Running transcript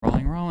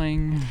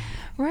rolling.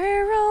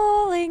 We're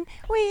rolling.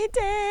 We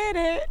did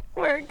it.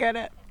 We're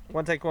gonna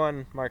One take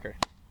one, marker.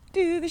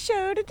 do the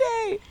show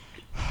today.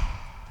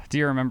 Do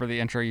you remember the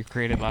intro you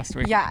created last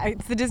week? Yeah,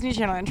 it's the Disney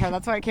Channel intro.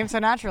 That's why it came so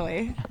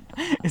naturally.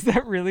 Is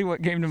that really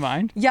what came to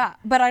mind? Yeah,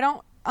 but I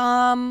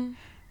don't,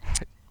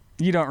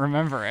 You don't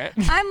remember it.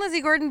 I'm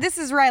Lizzie Gordon. This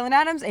is Ryland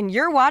Adams, and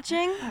you're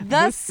watching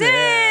The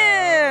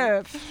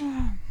Sip.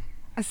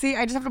 See,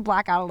 I just have to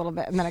black out a little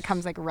bit, and then it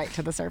comes like right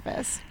to the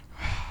surface.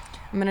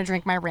 I'm gonna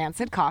drink my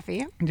rancid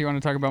coffee. Do you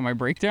want to talk about my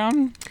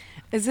breakdown?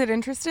 Is it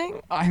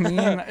interesting? I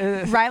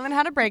mean, Ryland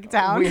had a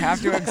breakdown. we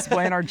have to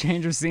explain our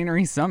change of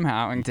scenery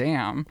somehow, and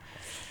damn.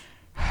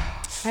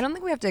 I don't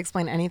think we have to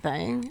explain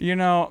anything. You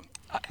know,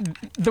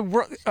 the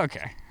world.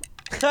 Okay.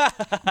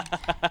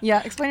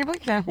 Yeah, explain your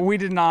breakdown. We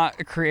did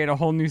not create a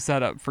whole new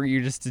setup for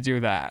you just to do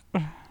that.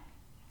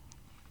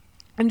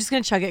 I'm just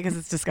gonna chug it because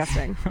it's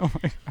disgusting. Oh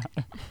my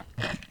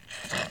god.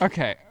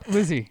 Okay,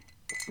 Lizzie.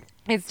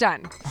 It's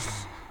done.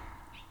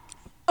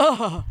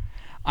 Ugh.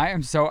 I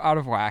am so out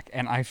of whack,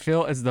 and I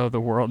feel as though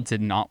the world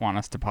did not want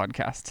us to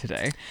podcast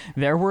today.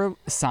 There were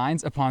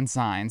signs upon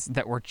signs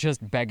that were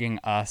just begging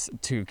us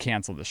to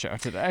cancel the show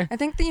today. I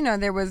think that, you know,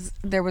 there was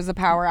a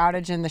power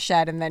outage in the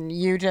shed, and then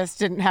you just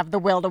didn't have the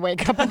will to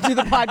wake up and do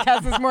the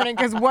podcast this morning,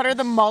 because what are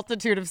the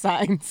multitude of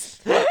signs?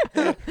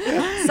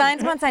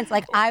 Signs upon signs.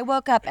 Like, I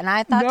woke up and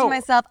I thought to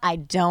myself, I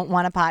don't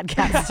want a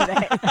podcast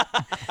today.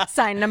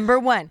 Sign number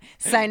 1.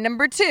 Sign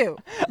number 2.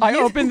 I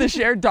opened the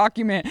shared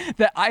document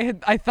that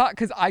I thought,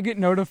 because I get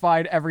notified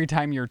every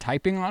time you're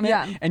typing on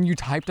it, and you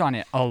typed on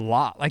it a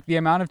lot. Like the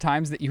amount of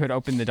times that you had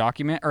opened the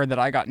document, or that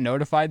I got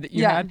notified that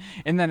you had,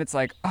 and then it's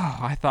like,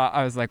 oh,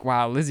 I was like,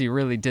 wow, Lizzie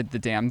really did the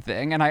damn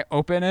thing. And I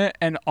open it,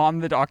 and on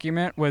the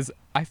document was,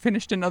 I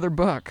finished another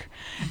book.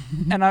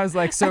 And I was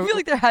like, so I feel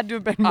like there had to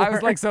have been more. I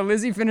was like, so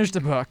Lizzie finished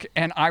a book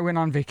and I went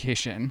on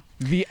vacation.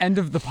 The end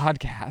of the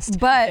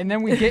podcast. And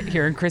then we get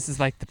here and Chris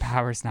is like, the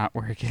power's not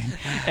working.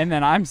 And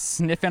then I'm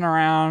sniffing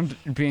around,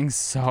 being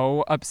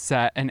so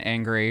upset and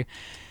angry.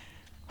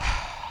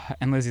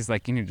 And Lizzie's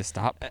like, you need to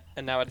stop.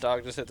 And now a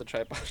dog just hit the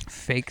tripod.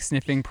 Fake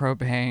sniffing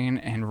propane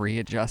and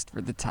readjust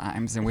for the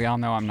times. And we all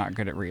know I'm not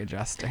good at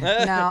readjusting.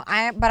 No,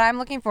 but I'm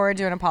looking forward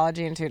to an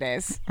apology in 2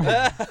 days.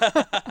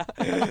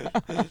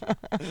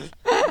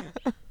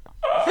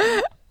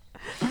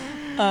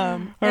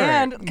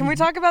 And can we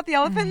talk about the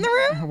elephant in the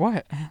room?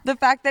 What? The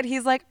fact that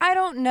he's like, I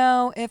don't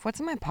know if what's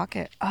in my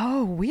pocket.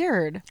 Oh,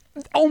 weird.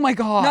 Oh my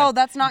God. No,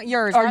 that's not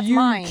yours. Are that's you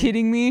mine.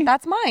 kidding me?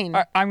 That's mine.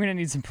 I'm going to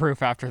need some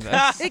proof after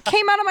this. It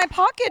came out of my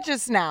pocket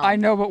just now. I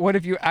know, but what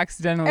if you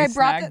accidentally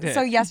snagged it?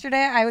 So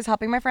yesterday I was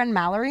helping my friend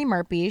Mallory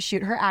Murphy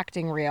shoot her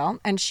acting reel,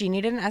 and she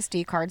needed an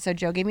SD card. So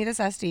Joe gave me this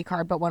SD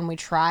card, but when we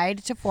tried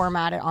to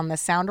format it on the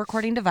sound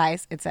recording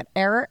device, it said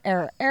error,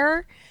 error,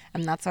 error.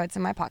 And that's why it's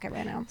in my pocket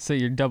right now. So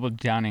you're double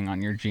downing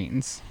on your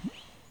jeans.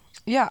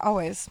 Yeah,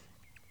 always.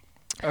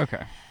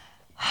 Okay.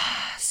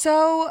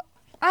 So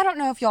I don't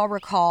know if y'all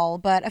recall,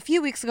 but a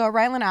few weeks ago,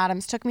 Ryland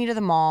Adams took me to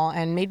the mall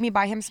and made me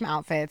buy him some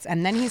outfits.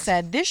 And then he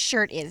said, this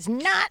shirt is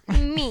not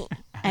me.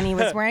 And he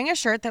was wearing a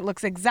shirt that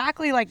looks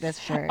exactly like this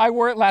shirt. I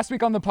wore it last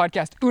week on the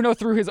podcast. Uno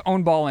threw his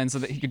own ball in so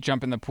that he could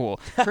jump in the pool.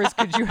 Chris,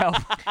 could you help?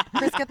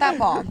 Chris, get that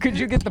ball. Could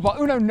you get the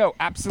ball? Uno, no,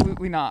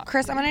 absolutely not.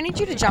 Chris, I'm going to need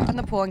you to jump in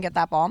the pool and get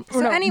that ball.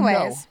 Uno, so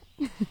anyways.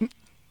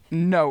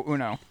 No,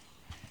 Uno.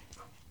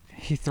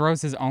 He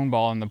throws his own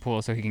ball in the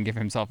pool so he can give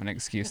himself an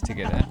excuse to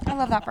get in. I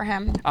love that for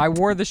him. I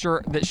wore the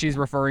shirt that she's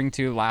referring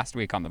to last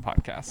week on the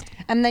podcast.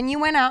 And then you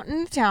went out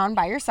into town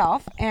by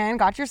yourself and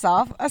got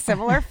yourself a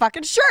similar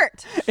fucking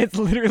shirt. It's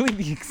literally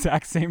the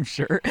exact same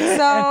shirt.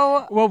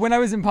 So... well, when I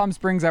was in Palm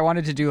Springs, I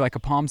wanted to do like a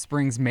Palm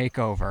Springs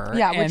makeover.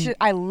 Yeah, which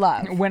I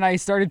love. When I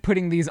started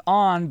putting these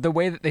on, the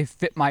way that they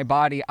fit my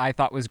body, I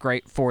thought was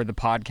great for the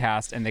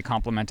podcast, and they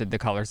complemented the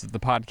colors of the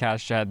podcast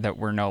shed that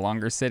we're no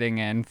longer sitting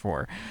in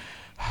for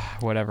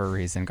whatever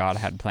reason God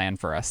had planned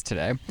for us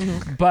today.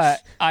 Mm-hmm.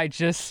 But I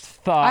just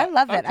thought, I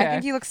love it. okay. I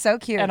think you look so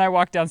cute. And I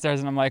walked downstairs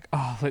and I'm like,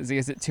 oh, Lizzie,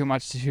 is it too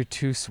much to do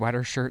 2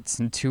 sweater shirts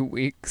in 2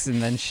 weeks?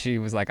 And then she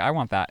was like, I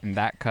want that in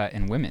that cut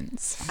in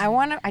women's. I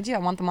want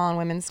them all in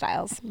women's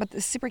styles, but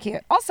it's super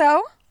cute.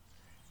 Also,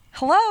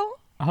 hello.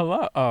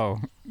 Oh,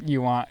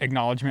 you want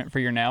acknowledgement for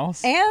your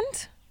nails?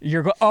 And?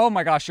 Oh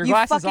my gosh, your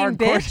glasses are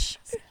gorgeous.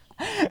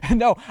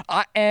 No,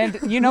 and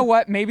you know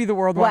what? Maybe the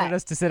world wanted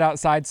us to sit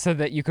outside so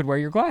that you could wear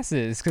your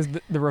glasses, because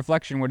the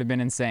reflection would have been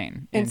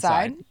insane.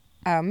 Inside?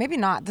 Maybe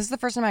not. This is the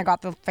first time I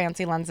got the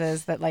fancy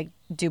lenses that like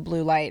do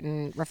blue light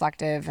and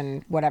reflective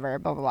and whatever,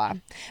 blah, blah,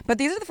 blah. But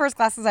these are the first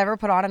glasses I ever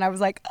put on, and I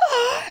was like,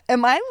 oh,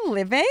 am I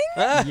living?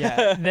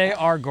 Yeah, they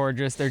are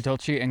gorgeous. They're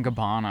Dolce &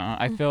 Gabbana.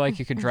 I feel like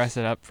you could dress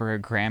it up for a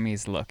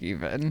Grammys look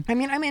even. I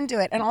mean, I'm into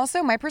it. And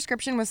also, my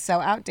prescription was so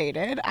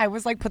outdated. I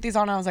was like, put these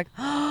on, and I was like,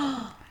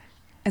 oh,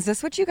 is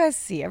this what you guys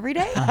see every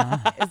day?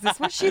 Is this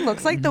what she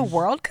looks like the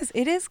world? Because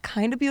it is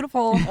kind of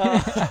beautiful.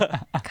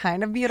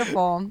 Kind of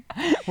beautiful.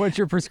 What's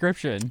your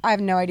prescription? I have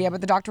no idea, but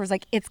the doctor was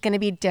like, it's going to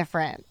be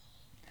different.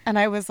 And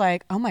I was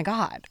like, oh my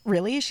God,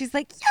 really? She's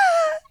like,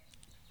 yeah.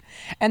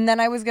 And then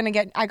I was going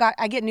to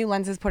I get new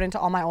lenses put into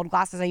all my old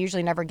glasses. I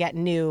usually never get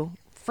new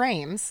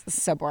frames. This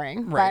is so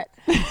boring. Right.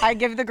 But I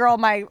give the girl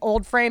my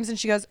old frames and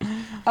she goes,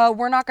 oh,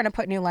 we're not going to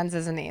put new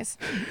lenses in these.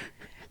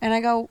 And I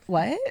go,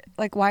 what?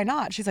 Like, why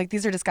not? She's like,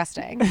 these are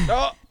disgusting.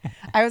 Oh.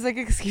 I was like,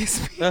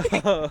 excuse me.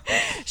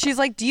 She's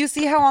like, do you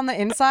see how on the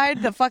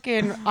inside the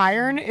fucking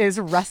iron is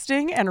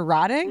rusting and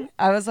rotting?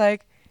 I was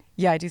like,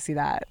 yeah, I do see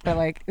that. But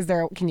like,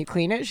 can you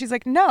clean it? She's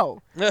like,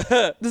 no,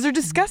 those are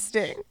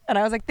disgusting. And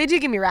I was like, they do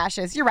give me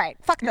rashes. You're right.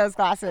 Fuck those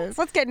glasses.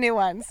 Let's get new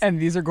ones. And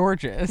these are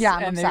gorgeous. Yeah,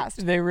 I'm and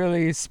obsessed. They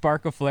really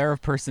spark a flare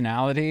of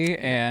personality.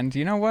 And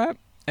you know what?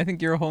 I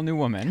think you're a whole new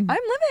woman. I'm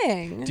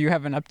living. Do you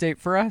have an update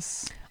for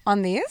us?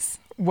 On these?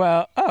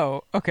 Well,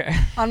 oh, okay.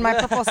 On my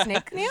purple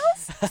snake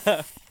nails?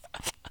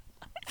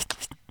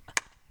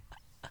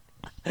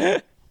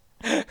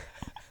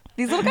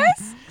 These little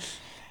guys?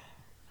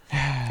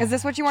 Is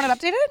this what you wanted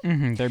updated?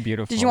 Mm-hmm, they're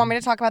beautiful. Did you want me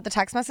to talk about the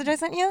text message I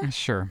sent you?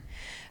 Sure.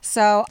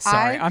 So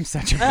Sorry, I'm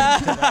such a bitch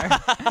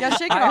today. Yeah,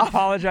 shake it I off.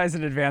 apologize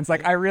in advance.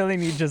 Like, I really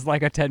need just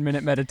like a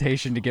 10-minute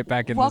meditation to get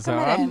back in the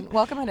zone.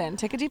 Welcome it in.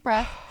 Take a deep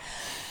breath.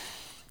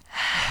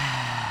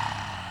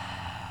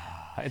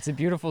 It's a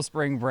beautiful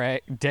spring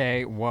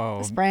day.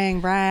 Whoa. Spring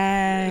break.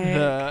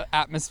 The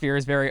atmosphere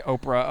is very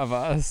Oprah of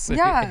us.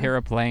 Yeah. If you hear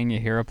a plane, you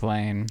hear a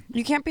plane.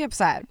 You can't be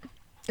upset.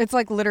 It's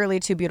like literally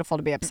too beautiful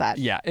to be upset.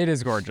 Yeah, it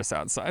is gorgeous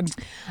outside.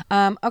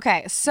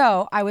 Okay,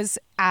 so I was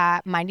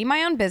minding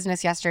my own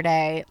business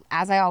yesterday,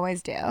 as I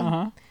always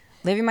do.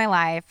 Living my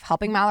life,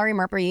 helping Mallory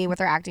Murphy with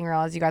her acting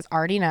role, as you guys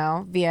already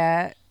know,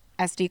 via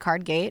SD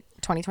Card Gate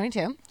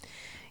 2022.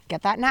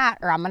 Get that nat,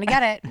 or I'm going to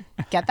get it.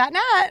 Get that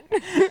nat.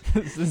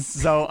 This is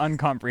so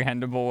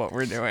uncomprehendable what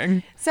we're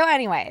doing. So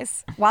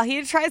anyways, while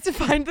he tries to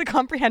find the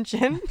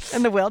comprehension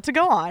and the will to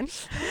go on,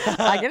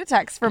 I get a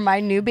text from my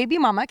new baby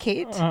mama,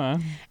 Kate.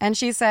 And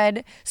she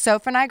said,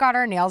 Soph and I got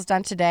our nails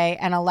done today,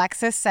 and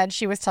Alexis said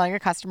she was telling a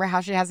customer how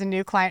she has a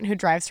new client who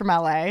drives from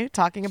LA,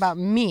 talking about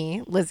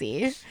me,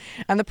 Lizze.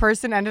 And the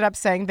person ended up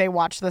saying they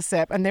watched The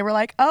Sip, and they were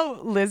like,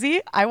 oh, Lizze,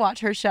 I watch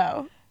her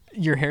show.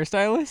 Your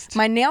hairstylist?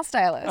 My nail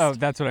stylist. Oh,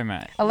 that's what I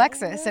meant.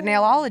 Alexis at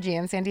Nailology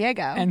in San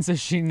Diego. And so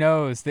she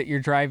knows that you're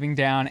driving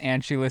down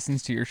and she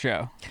listens to your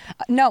show.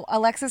 No,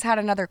 Alexis had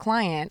another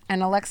client,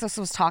 and Alexis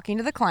was talking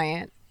to the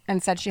client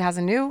and said she has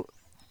a new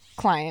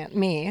client,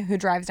 me, who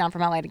drives down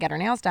from LA to get her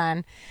nails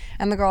done.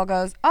 And the girl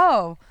goes,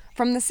 oh,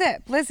 from The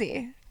Sip,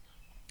 Lizze.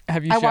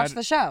 I watched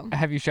the show.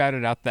 Have you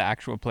shouted out the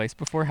actual place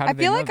before? How do I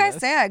feel like this? I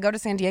say I go to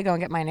San Diego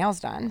and get my nails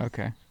done.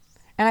 Okay.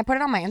 And I put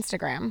it on my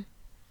Instagram.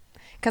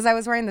 Because I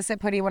was wearing the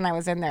Sip hoodie when I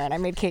was in there, and I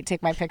made Kate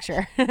take my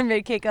picture. I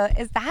made Kate go,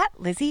 is that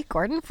Lizze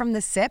Gordon from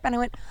The Sip? And I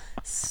went,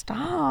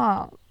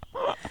 stop.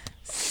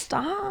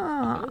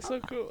 That's so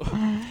cool.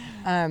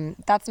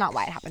 That's not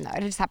why it happened, though.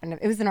 It just happened.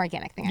 It was an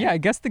organic thing. Yeah, I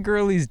guess the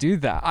girlies do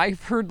that.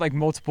 I've heard like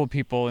multiple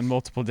people in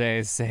multiple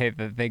days say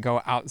that they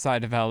go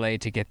outside of LA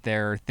to get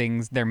their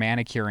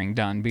manicuring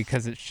done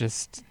because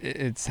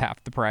it's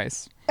half the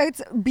price.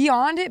 It's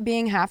beyond it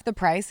being half the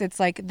price. It's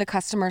like the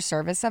customer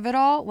service of it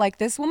all. Like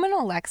this woman,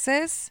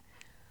 Alexis,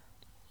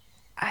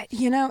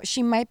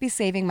 she might be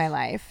saving my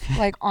life.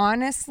 Like,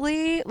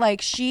 honestly,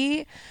 like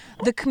the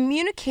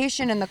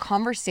communication and the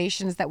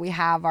conversations that we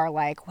have are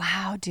like,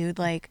 wow, dude,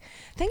 like,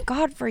 thank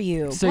God for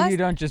you. So you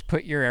don't just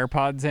put your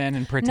AirPods in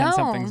and pretend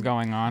something's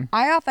going on?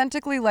 I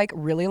authentically,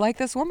 really like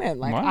this woman.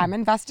 Like, wow. I'm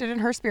invested in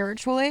her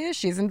spiritually.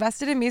 She's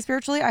invested in me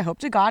spiritually. I hope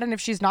to God. And if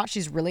she's not,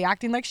 she's really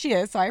acting like she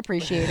is. So I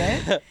appreciate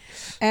it.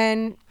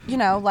 And,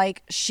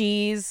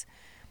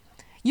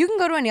 you can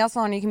go to a nail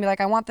salon and you can be like,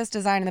 I want this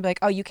design. And they'll be like,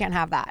 oh, you can't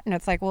have that. And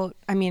it's like, well,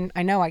 I mean,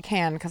 I know I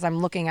can because I'm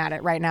looking at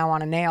it right now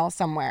on a nail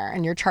somewhere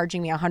and you're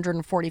charging me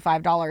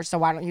 $145. So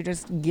why don't you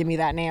just give me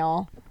that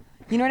nail?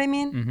 You know what I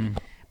mean? Mm-hmm.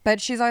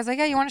 But she's always like,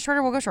 yeah, you want it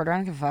shorter? We'll go shorter. I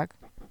don't give a fuck.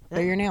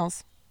 They're your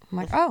nails. I'm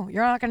like, oh,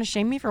 you're not going to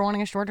shame me for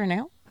wanting a shorter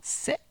nail?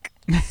 Sick.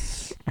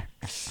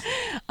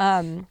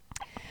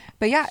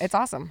 But yeah, it's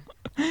awesome.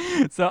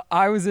 So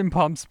I was in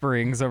Palm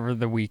Springs over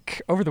the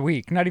week,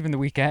 not even the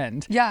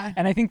weekend. Yeah.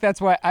 And I think that's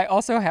why I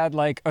also had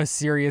like a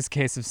serious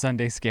case of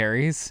Sunday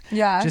scaries.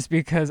 Yeah. Just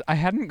because I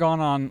hadn't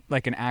gone on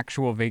like an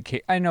actual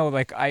vacation. I know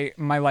like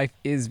my life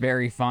is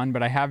very fun,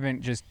 but I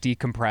haven't just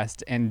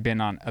decompressed and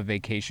been on a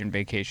vacation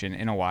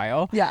in a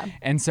while. Yeah.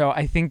 And so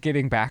I think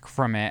getting back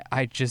from it,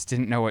 I just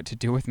didn't know what to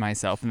do with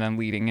myself. And then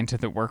leading into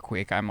the work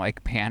week, I'm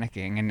like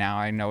panicking. And now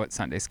I know what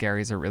Sunday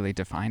scaries are really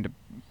defined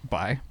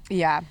by.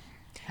 Yeah.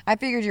 I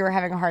figured you were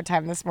having a hard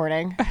time this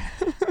morning.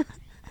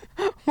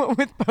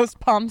 With post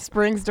Palm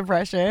Springs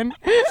depression.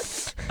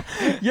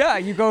 Yeah,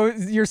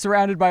 you're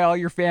surrounded by all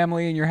your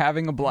family and you're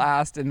having a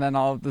blast, and then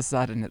all of a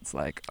sudden it's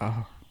like,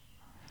 oh.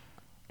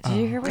 Did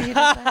you hear what you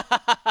just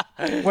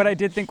said? What I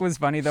did think was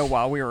funny though,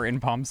 while we were in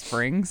Palm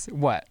Springs,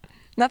 what?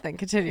 Nothing.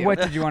 Continue. What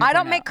did you want to I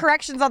don't make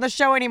corrections on the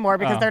show anymore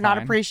because they're not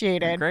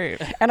appreciated.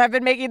 Great. And I've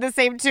been making the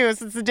same too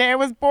since the day I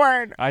was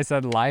born. I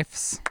said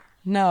life's.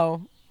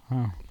 No.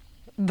 Oh.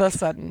 The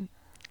sudden.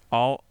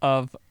 All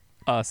of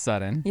a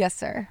sudden. Yes,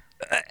 sir.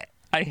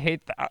 I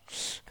hate that.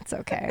 It's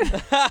okay.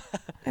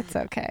 It's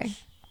okay.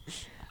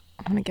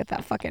 I'm going to get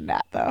that fucking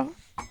gnat, though.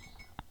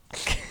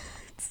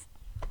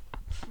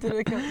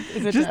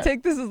 Just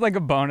take this as like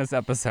a bonus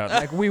episode.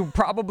 Like we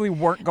probably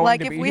weren't going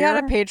to be here. Like if we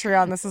had a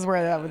Patreon, this is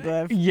where that would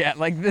live. Yeah,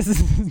 like this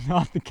is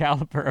not the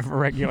caliber of a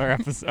regular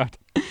episode.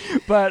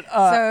 But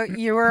so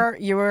you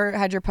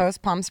had your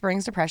post Palm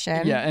Springs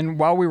depression. Yeah, and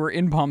while we were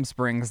in Palm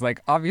Springs,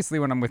 like obviously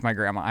when I'm with my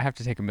grandma, I have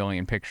to take a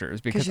million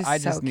pictures because I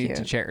just need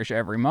to cherish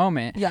every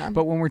moment. Yeah.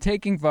 But when we're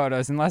taking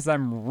photos, unless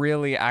I'm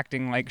really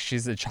acting like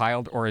she's a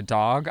child or a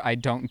dog, I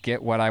don't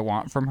get what I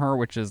want from her,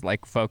 which is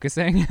like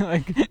focusing.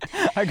 Like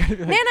I gotta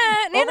be like,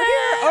 Nana,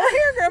 over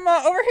here,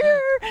 grandma, over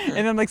here,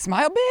 and then like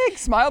smile big.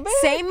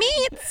 Say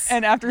meats.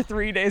 And after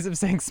 3 days of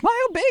saying smile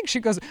big, she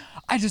goes,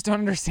 I just don't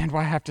understand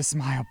why I have to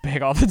smile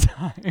big all the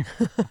time.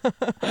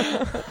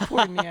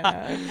 Poor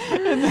Nana.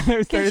 And then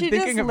I started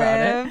thinking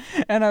about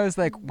it, and I was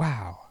like,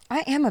 wow.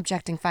 I am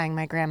objectifying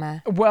my grandma.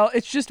 Well,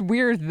 it's just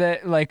weird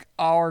that like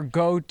our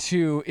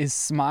go-to is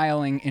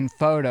smiling in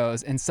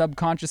photos, and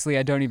subconsciously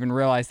I don't even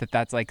realize that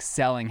that's like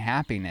selling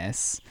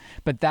happiness.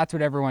 But that's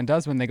what everyone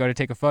does when they go to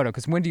take a photo.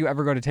 Because when do you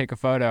ever go to take a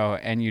photo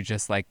and you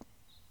just like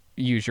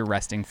use your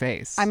resting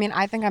face? I mean,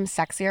 I think I'm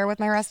sexier with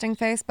my resting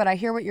face, but I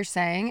hear what you're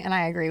saying and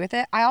I agree with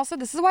it.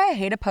 This is why I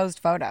hate a posed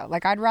photo.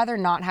 Like I'd rather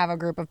not have a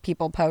group of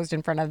people posed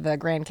in front of the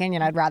Grand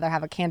Canyon. I'd rather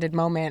have a candid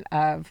moment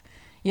of,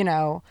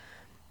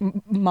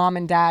 mom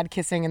and dad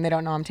kissing and they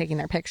don't know I'm taking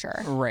their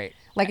picture. Right.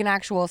 Like an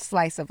actual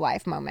slice of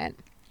life moment.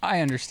 I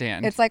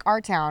understand. It's like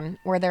Our Town,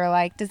 where they're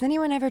like, does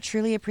anyone ever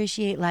truly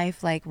appreciate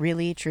life, like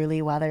really,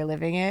 truly while they're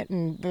living it?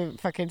 And the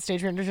fucking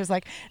stage manager's just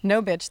like,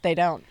 no, bitch, they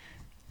don't.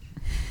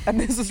 And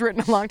this was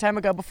written a long time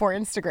ago before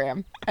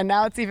Instagram. And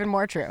now it's even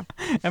more true.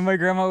 And my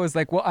grandma was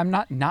like, well, I'm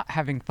not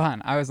having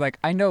fun. I was like,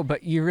 I know,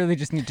 but you really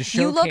just need to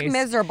showcase. You look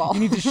miserable.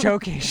 You need to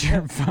showcase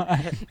your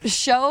fun.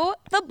 Show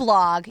the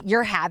blog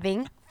you're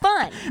having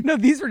fun. No,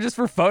 these were just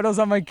for photos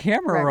on my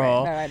camera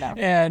roll. Right. No, I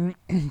know. And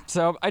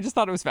so I just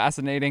thought it was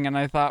fascinating. And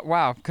I thought,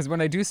 wow, because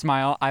when I do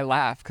smile, I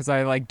laugh because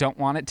I like don't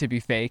want it to be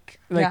fake.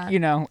 Like, have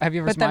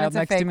you ever smiled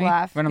next to me?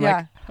 Laugh. When I'm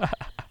like,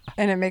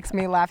 and it makes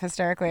me laugh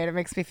hysterically and it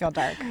makes me feel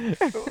dark.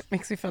 It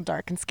makes me feel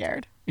dark and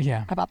scared.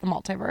 Yeah. About the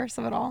multiverse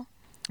of it all.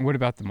 What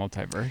about the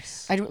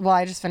multiverse?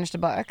 I just finished a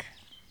book.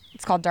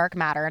 It's called Dark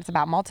Matter. It's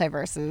about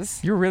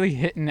multiverses. You're really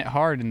hitting it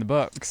hard in the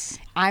books.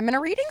 I'm in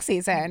a reading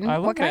season.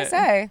 What can I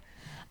say?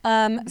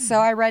 So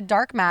I read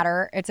Dark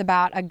Matter. It's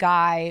about a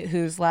guy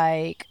who's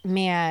like,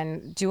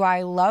 man, do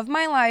I love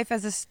my life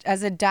as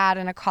a dad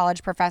and a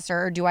college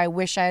professor, or do I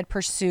wish I had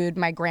pursued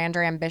my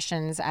grander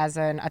ambitions as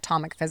an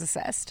atomic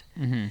physicist?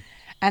 Mm-hmm.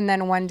 And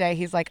then one day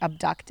he's like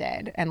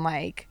abducted and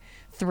like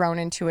thrown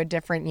into a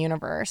different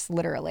universe,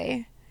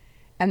 literally.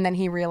 And then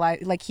he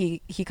realized, like he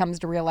comes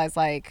to realize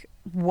like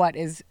what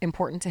is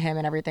important to him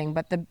and everything.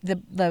 But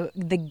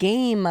the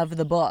game of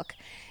the book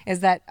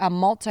is that a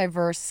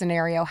multiverse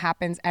scenario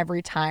happens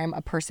every time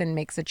a person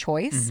makes a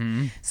choice.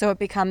 Mm-hmm. So it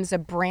becomes a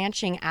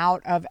branching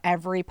out of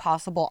every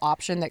possible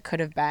option that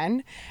could have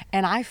been.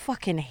 And I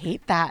fucking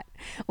hate that.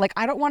 Like,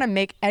 I don't want to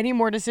make any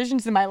more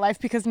decisions in my life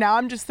because now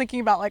I'm just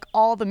thinking about like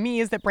all the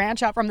me's that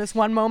branch out from this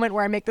one moment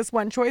where I make this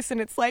one choice. And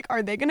it's like,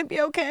 are they going to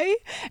be okay?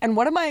 And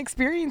what am I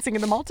experiencing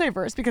in the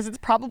multiverse? Because it's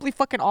probably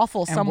fucking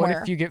awful somewhere. And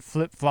what if you get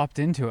flip-flopped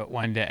into it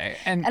one day?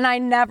 And I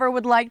never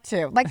would like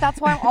to. Like, that's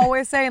why I'm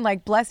always saying,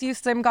 like, bless you,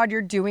 Slim God,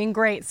 you're doing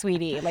great,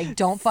 sweetie. Like,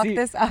 don't fuck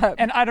this up.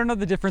 And I don't know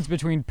the difference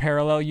between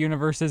parallel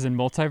universes and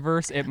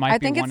multiverse. It might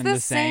be one and the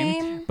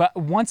same. But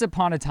once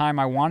upon a time,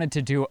 I wanted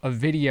to do a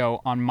video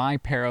on my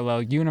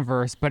parallel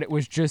universe, but it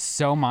was just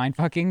so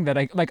mind-fucking that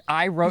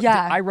I wrote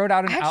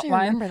out an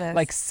outline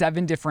like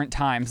 7 different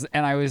times.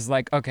 And I was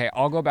like, okay,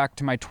 I'll go back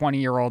to my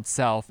 20-year-old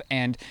self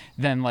and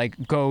then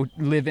like go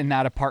live in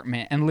that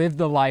apartment and live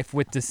the life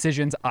with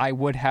decisions I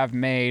would have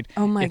made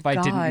if I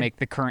didn't make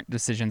the current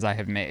decisions I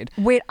have made.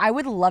 Wait, I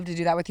would love to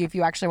do that with you if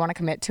you actually want to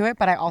commit to it,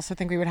 but I also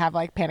think we would have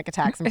like panic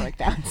attacks and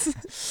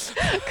breakdowns.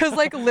 Because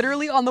like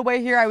literally on the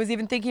way here, I was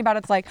even thinking about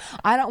it's like,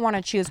 I don't want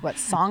to choose what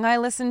song I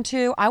listen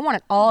to. I want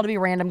it all to be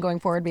random going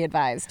forward, be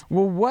advised.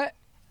 Well,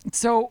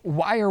 so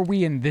why are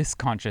we in this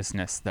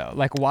consciousness though?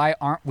 Like, why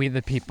aren't we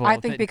the people I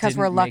think because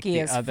we're lucky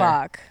as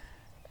fuck.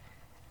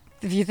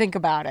 If you think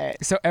about it.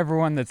 So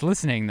everyone that's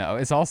listening though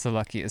is also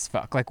lucky as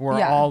fuck. Like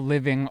we're all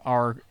living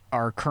our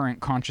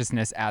current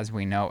consciousness as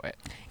we know it.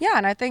 Yeah,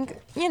 and I think,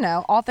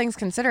 all things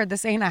considered,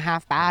 this ain't a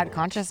half bad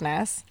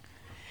consciousness.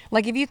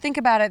 Like if you think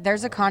about it,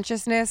 there's a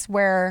consciousness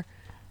where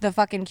the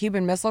fucking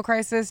Cuban Missile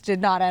Crisis did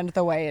not end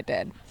the way it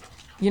did.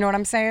 You know what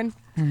I'm saying?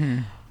 Mm-hmm.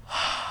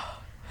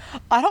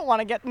 I don't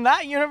want to get in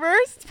that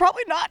universe. It's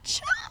probably not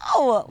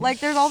chill. Like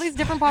there's all these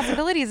different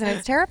possibilities and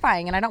it's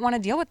terrifying and I don't want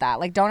to deal with that.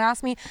 Like don't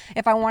ask me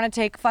if I want to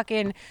take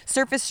fucking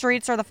surface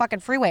streets or the fucking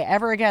freeway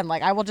ever again.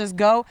 Like I will just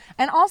go.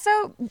 And also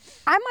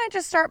I might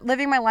just start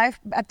living my life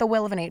at the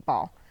will of an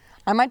 8-ball.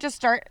 I might just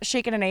start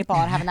shaking an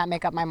 8-ball and having that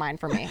make up my mind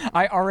for me.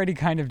 I already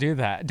kind of do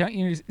that. Don't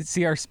you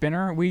see our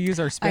spinner? We use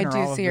our spinner all of the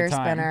time. I do see your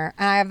spinner.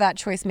 And I have that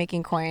choice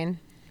making coin.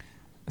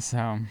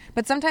 So.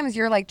 But sometimes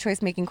you're like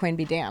choice making coin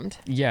be damned.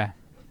 Yeah.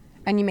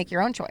 And you make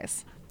your own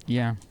choice.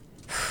 Yeah.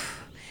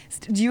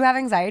 Do you have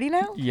anxiety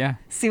now? Yeah.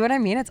 See what I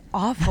mean? It's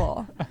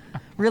awful.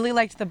 Really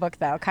liked the book,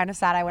 though. Kind of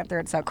sad I went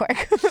through it so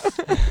quick.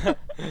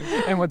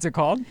 And what's it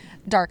called?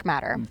 Dark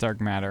Matter. Dark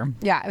Matter.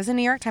 Yeah, it was a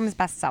New York Times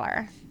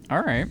bestseller.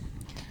 All right.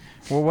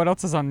 Well, what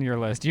else is on your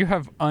list? You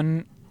have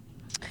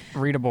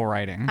unreadable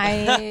writing.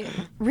 I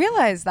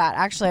realized that,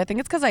 actually. I think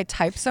it's because I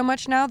type so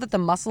much now that the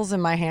muscles in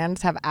my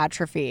hands have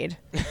atrophied.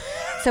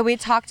 So we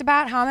talked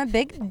about how I'm a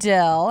big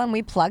dill, and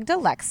we plugged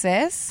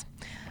Alexis.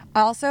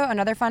 Also,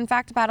 another fun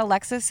fact about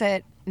Alexis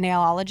at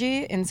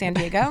Nailology in San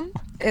Diego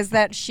is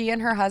that she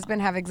and her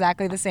husband have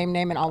exactly the same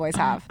name and always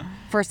have.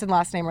 First and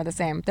last name are the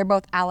same. They're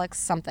both Alex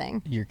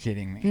something. You're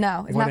kidding me.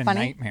 No, isn't that funny? What a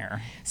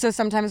nightmare. So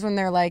sometimes when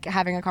they're like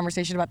having a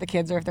conversation about the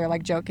kids, or if they're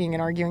like joking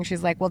and arguing,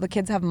 she's like, well, the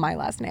kids have my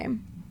last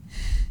name.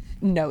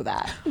 Know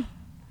that.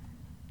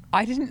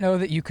 I didn't know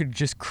that you could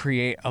just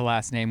create a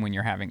last name when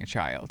you're having a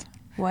child.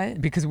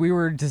 What? Because we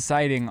were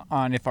deciding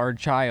on if our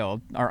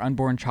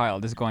unborn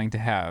child is going to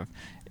have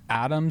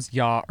Adams,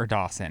 Yaw, or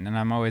Dawson. And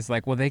I'm always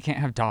like, well, they can't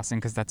have Dawson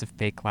because that's a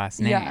fake last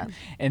name. Yeah.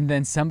 And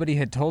then somebody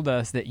had told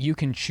us that you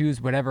can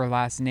choose whatever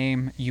last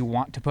name you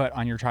want to put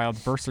on your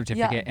child's birth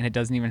certificate, and it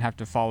doesn't even have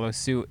to follow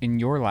suit in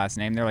your last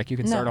name. They're like, you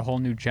can start a whole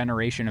new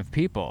generation of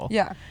people.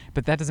 Yeah.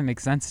 But that doesn't make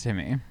sense to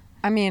me.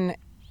 I mean,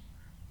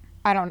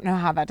 I don't know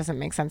how that doesn't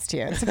make sense to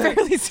you. It's a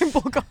fairly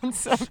simple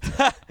concept.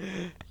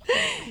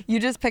 You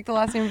just pick the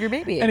last name of your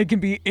baby. And it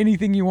can be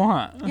anything you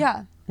want.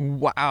 Yeah.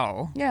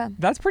 Wow. Yeah.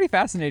 That's pretty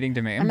fascinating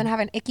to me. I'm going to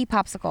have an icky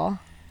popsicle.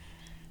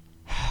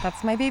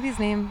 That's my baby's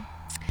name.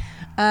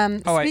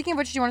 Speaking of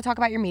which, do you want to talk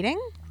about your meeting?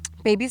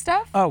 Baby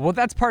stuff? Oh, well,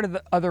 that's part of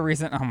the other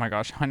reason. Oh my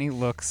gosh, Honey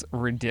looks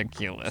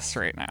ridiculous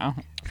right now.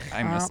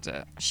 I missed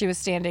it. She was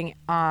standing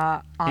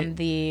on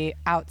the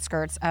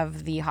outskirts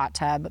of the hot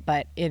tub,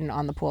 but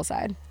on the pool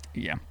side.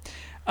 Yeah.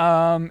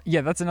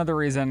 Yeah, that's another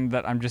reason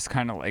that I'm just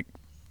kind of like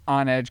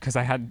on edge, because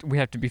we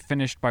have to be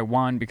finished by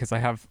 1 because I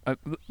have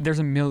there's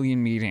a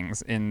million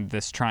meetings in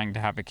this trying to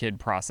have a kid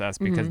process,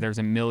 because there's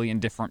a million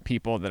different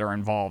people that are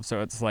involved.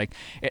 So it's like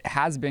it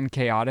has been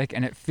chaotic,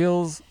 and it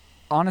feels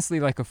honestly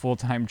like a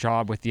full-time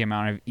job with the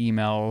amount of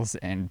emails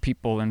and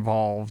people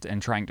involved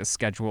and trying to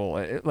schedule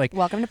it. Like,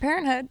 welcome to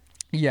parenthood.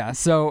 Yeah,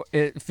 so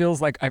it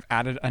feels like I've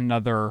added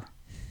another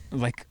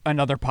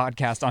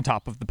podcast on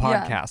top of the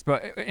podcast. Yeah.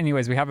 But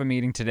anyways, we have a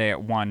meeting today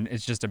at 1.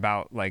 It's just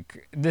about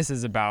this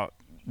is about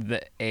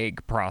the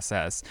egg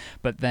process,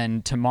 but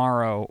then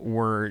tomorrow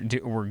we're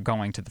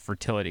going to the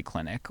fertility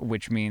clinic,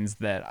 which means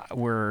that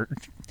we're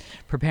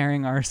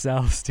preparing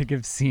ourselves to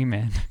give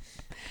semen.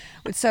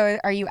 So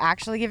are you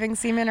actually giving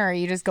semen, or are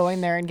you just going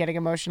there and getting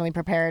emotionally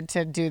prepared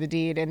to do the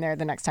deed in there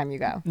the next time you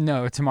go?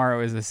 No, tomorrow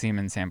is a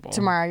semen sample.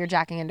 Tomorrow you're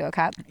jacking into a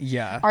cup?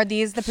 Yeah. Are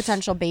these the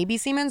potential baby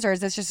semens, or is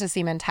this just a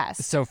semen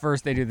test? So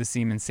first they do the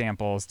semen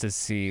samples to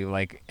see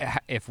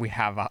if we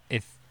have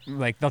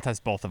they'll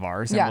test both of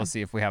ours, and we'll see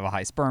if we have a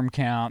high sperm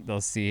count.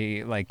 They'll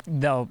see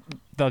they'll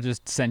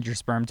just send your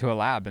sperm to a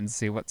lab and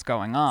see what's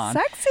going on.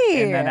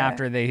 Sexy. And then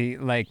after they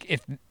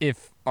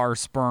if our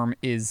sperm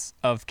is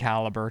of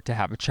caliber to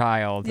have a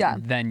child,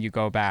 then you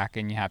go back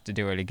and you have to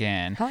do it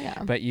again. Hell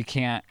yeah. But you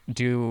can't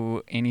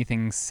do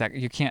anything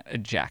you can't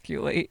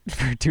ejaculate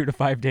for 2 to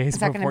 5 days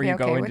before you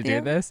go in to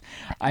do this.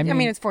 I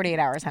mean it's 48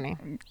 hours, honey.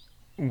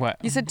 What?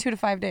 You said 2 to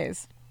 5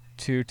 days.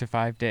 2 to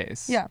 5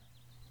 days. Yeah.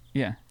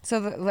 Yeah.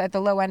 So at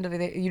the low end of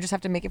it, you just have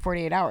to make it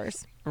 48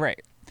 hours.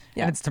 Right.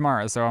 Yeah. And it's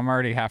tomorrow, so I'm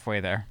already halfway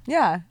there.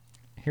 Yeah.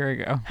 Here we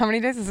go. How many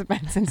days has it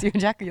been since you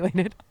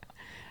ejaculated?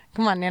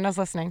 Come on, Nana's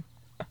listening.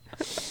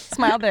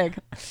 Smile big.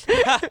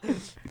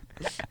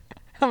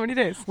 How many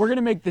days? We're going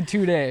to make the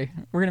 2-day.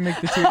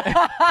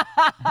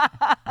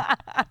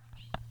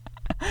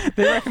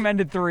 They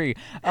recommended 3.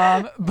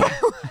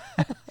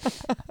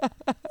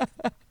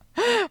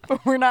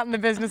 But we're not in the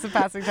business of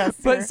passing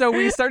tests. But so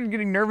we started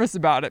getting nervous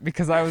about it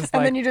because I was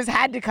and then you just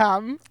had to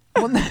come.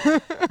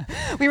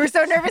 We were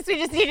so nervous we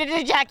just needed to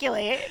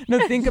ejaculate.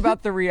 No, think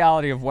about the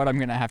reality of what I'm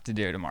going to have to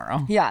do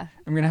tomorrow. Yeah.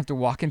 I'm going to have to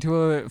walk into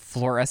a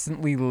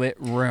fluorescently lit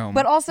room.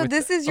 But also,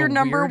 this is your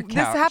number. This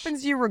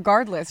happens to you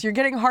regardless. You're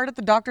getting hard at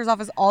the doctor's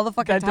office all the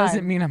fucking time. That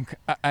doesn't mean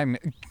I'm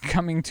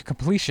coming to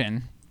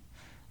completion.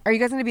 Are you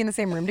guys going to be in the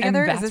same room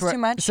together? Is this too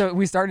much? So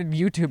we started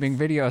YouTubing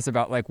videos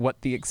about what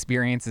the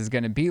experience is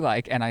going to be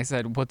like. And I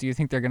said, well, do you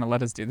think they're going to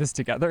let us do this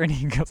together? And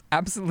he goes,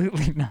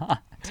 absolutely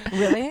not.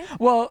 Really?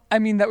 Well, I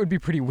mean, that would be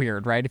pretty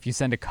weird, right? If you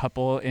send a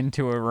couple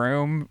into a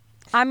room.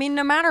 I mean,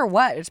 no matter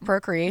what, it's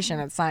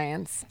procreation, it's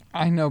science.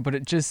 I know, but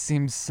it just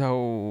seems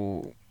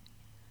so...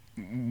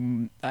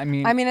 I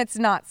mean, it's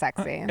not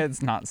sexy.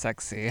 It's not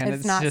sexy. And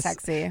it's not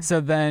sexy. So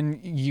then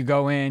you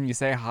go in, you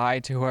say hi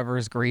to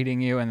whoever's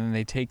greeting you, and then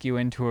they take you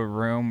into a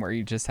room where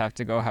you just have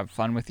to go have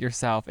fun with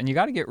yourself. And you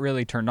got to get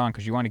really turned on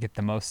because you want to get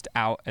the most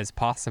out as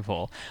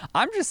possible.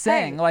 I'm just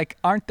saying,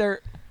 aren't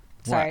there...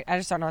 Sorry, I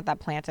just don't know what that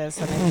plant is,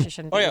 so maybe she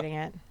shouldn't be eating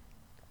it.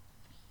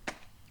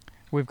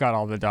 We've got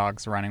all the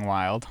dogs running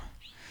wild.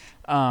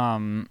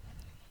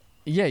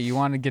 Yeah, you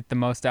want to get the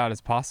most out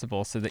as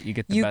possible so that you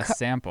get the best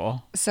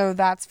sample. So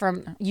that's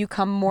from you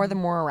come more the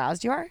more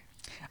aroused you are?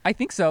 I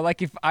think so.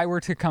 If I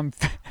were to come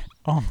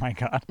Oh my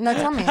God. No,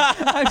 tell me.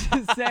 I'm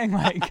just saying,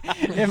 like,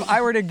 if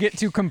I were to get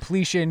to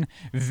completion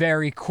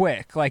very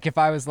quick, like if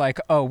I was like,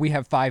 oh, we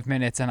have 5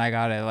 minutes and I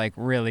gotta like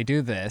really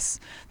do this.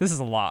 This is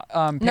a lot.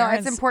 Parents, no,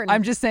 it's important.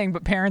 I'm just saying,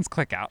 but parents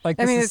click out. Like,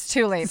 I mean, it's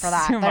too late for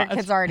that. Their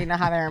kids already know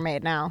how they're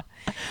made now.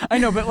 I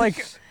know, but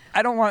like,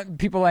 I don't want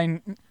people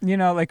like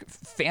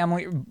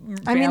family.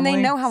 I mean, they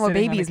know how a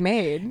baby's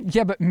made.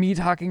 Yeah, but me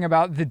talking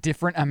about the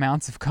different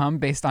amounts of cum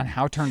based on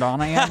how turned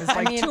on I am is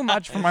like too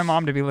much for my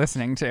mom to be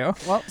listening to.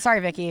 Well, sorry,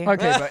 Vicky.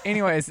 Okay, but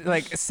anyways,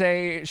 like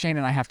say Shane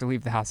and I have to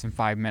leave the house in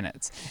 5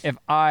 minutes. If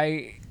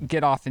I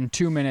get off in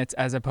 2 minutes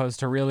as opposed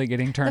to really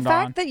getting turned on, the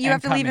fact that you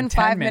have to leave in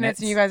 5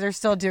 minutes and you guys are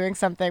still doing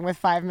something with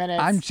 5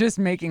 minutes. I'm just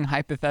making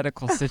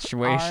hypothetical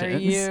situations. Are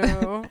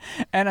you?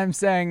 And I'm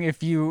saying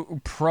if you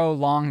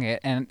prolong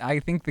it, and I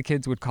think the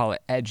kids would call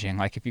it edging,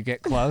 like if you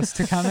get close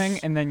to coming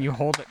and then you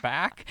hold it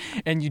back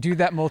and you do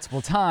that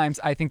multiple times,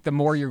 I think the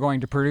more you're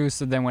going to produce,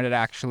 so then when it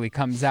actually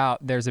comes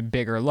out, there's a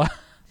bigger load.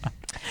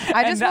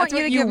 I just want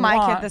you to give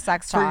my kid the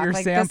sex talk.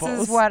 Like, this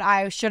is what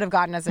I should have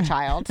gotten as a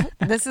child.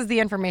 This is the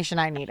information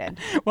I needed.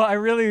 Well, I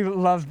really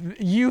love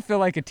you feel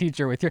like a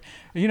teacher with your,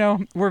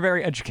 we're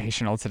very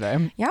educational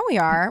today. Yeah, we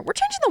are. We're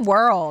changing the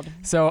world.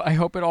 So I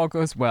hope it all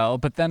goes well.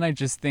 But then I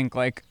just think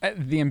like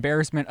the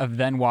embarrassment of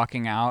then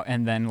walking out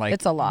and then like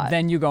it's a lot.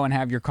 Then you go and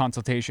have your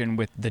consultation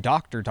with the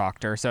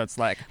doctor. So it's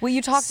like, will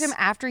you talk to him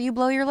after you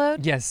blow your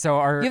load? Yes.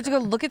 So you have to go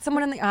look at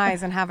someone in the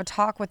eyes and have a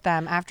talk with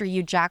them after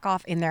you jack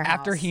off in their house.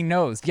 After he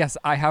knows. Yes,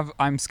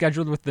 I'm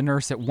scheduled with the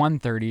nurse at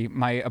 1:30.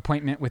 My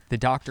appointment with the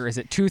doctor is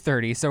at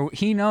 2:30. So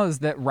he knows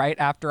that right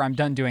after I'm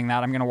done doing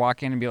that, I'm going to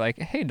walk in and be like,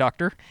 hey,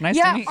 doctor, nice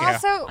to meet you. Yeah,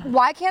 also,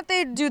 why can't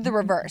they do the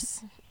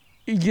reverse?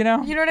 You know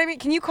what I mean?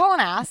 Can you call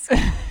and ask?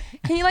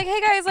 Can you like, hey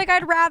guys, like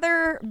I'd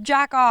rather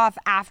jack off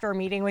after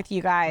meeting with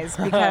you guys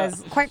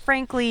because quite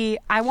frankly,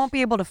 I won't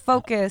be able to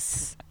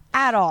focus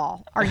at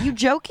all. Are you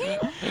joking?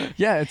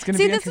 Yeah, it's going to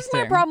be interesting. See, this is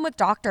my problem with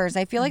doctors.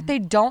 I feel like they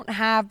don't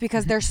have,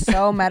 because they're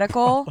so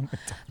medical,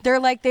 they're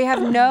like, they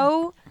have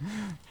no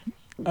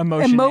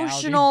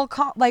emotional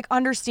like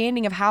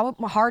understanding of how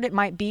hard it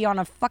might be on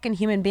a fucking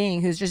human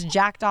being who's just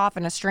jacked off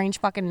in a strange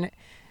fucking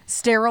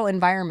sterile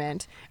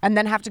environment and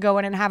then have to go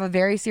in and have a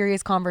very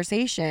serious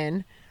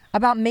conversation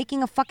about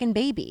making a fucking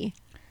baby.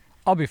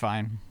 I'll be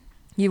fine.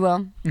 You will?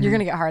 Mm-hmm. You're going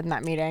to get hard in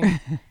that meeting.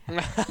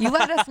 You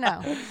let us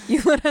know.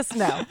 You let us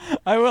know.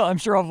 I will. I'm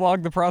sure I'll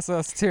vlog the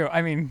process too.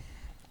 I mean,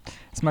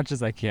 as much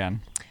as I can.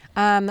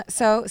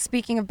 So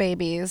speaking of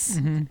babies,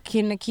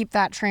 can to keep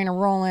that train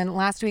rolling.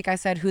 Last week I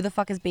said, who the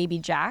fuck is baby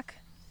Jack?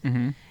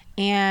 Mm-hmm.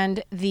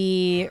 And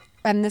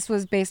this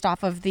was based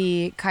off of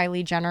the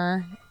Kylie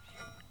Jenner,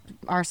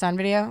 our son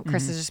video.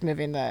 Chris is just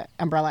moving the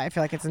umbrella. I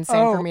feel like it's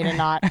insane for me to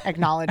not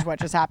acknowledge what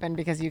just happened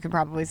because you can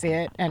probably see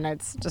it and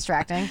it's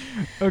distracting.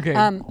 Okay.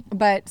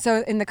 But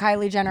so in the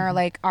Kylie Jenner,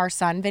 like our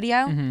son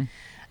video,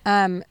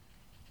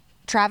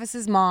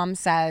 Travis's mom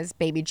says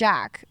baby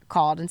Jack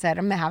called and said,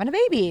 I'm having a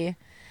baby.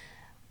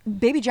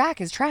 Baby Jack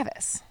is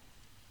Travis.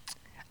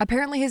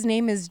 Apparently his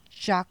name is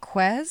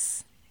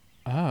Jaquez.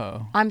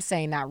 Oh. I'm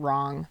saying that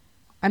wrong.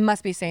 I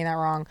must be saying that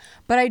wrong.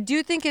 But I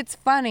do think it's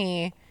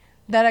funny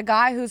that a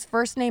guy whose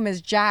first name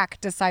is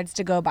Jack decides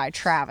to go by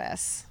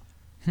Travis.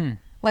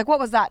 Like, what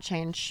was that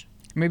change?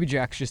 Maybe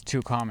Jack's just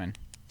too common.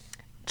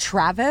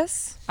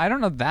 Travis? I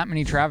don't know that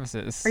many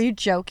Travises. Are you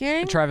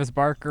joking? Travis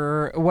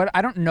Barker. What?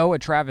 I don't know a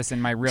Travis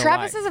in my real life.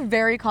 Travis is a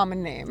very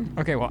common name.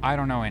 Okay, well, I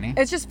don't know any.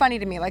 It's just funny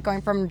to me, like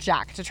going from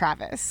Jack to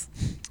Travis.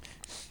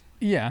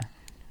 Yeah.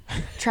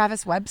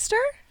 Travis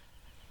Webster?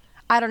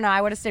 I don't know.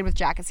 I would have stayed with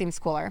Jack. It seems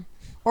cooler.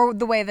 Or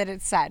the way that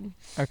it's said.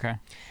 Okay.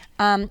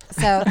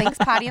 So thanks,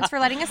 Podians, for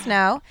letting us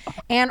know.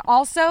 And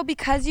also,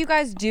 because you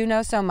guys do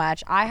know so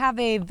much, I have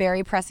a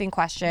very pressing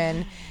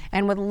question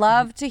and would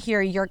love to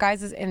hear your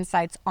guys'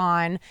 insights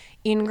on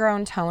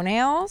ingrown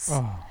toenails.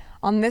 Oh.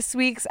 On this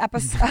week's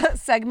episode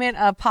segment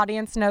of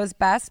Podians Knows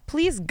Best,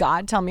 please,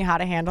 God, tell me how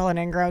to handle an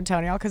ingrown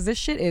toenail because this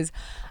shit is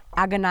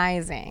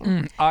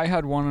agonizing. I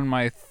had one on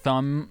my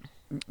thumb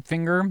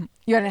finger.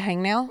 You had a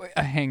hangnail?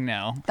 A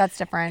hangnail. That's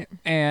different.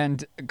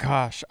 And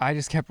gosh, I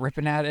just kept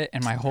ripping at it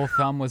and my whole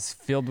thumb was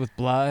filled with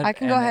blood. I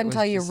can go ahead and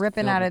tell you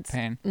ripping at it's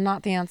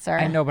not the answer.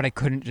 I know, but I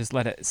couldn't just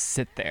let it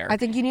sit there. I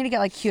think you need to get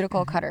like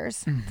cuticle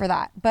cutters for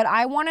that. But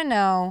I want to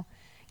know,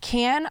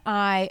 can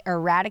I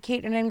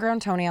eradicate an ingrown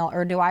toenail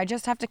or do I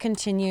just have to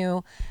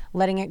continue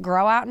letting it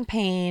grow out in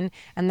pain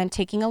and then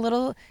taking a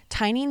little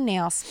tiny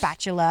nail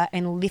spatula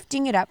and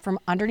lifting it up from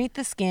underneath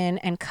the skin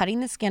and cutting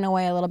the skin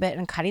away a little bit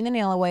and cutting the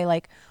nail away?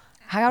 Like,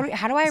 how do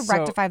I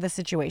rectify the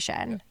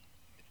situation?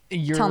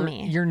 Tell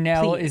me. Your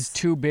nail please. is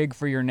too big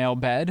for your nail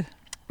bed?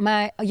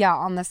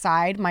 On the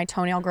side, my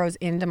toenail grows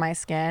into my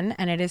skin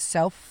and it is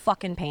so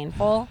fucking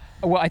painful.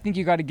 Well, I think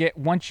you got to get,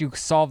 once you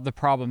solve the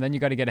problem, then you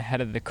got to get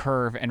ahead of the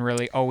curve and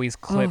really always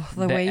clip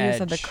the way edge. You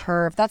said the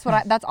curve. That's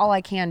all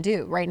I can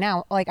do right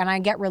now. Like, and I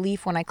get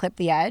relief when I clip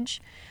the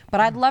edge,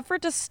 but I'd love for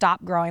it to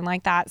stop growing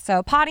like that.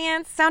 So,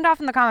 Podians, sound off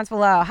in the comments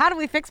below. How do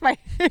we fix my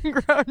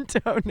ingrown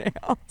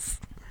toenails?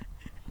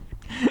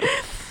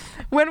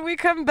 When we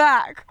come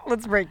back,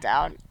 let's break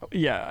down.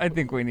 Yeah, I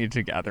think we need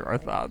to gather our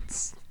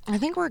thoughts. I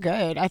think we're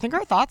good. I think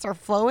our thoughts are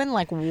flowing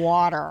like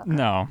water.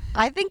 No.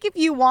 I think if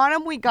you want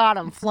them, we got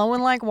them.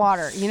 Flowing like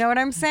water. You know what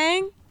I'm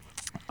saying?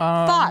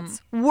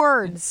 Thoughts,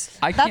 words.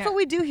 That's what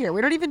we do here.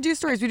 We don't even do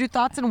stories. We do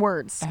thoughts and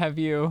words. Have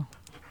you?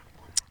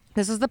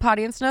 This is the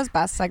Audience Knows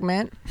Best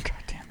segment.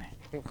 God damn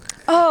it.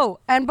 Oh,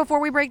 and before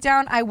we break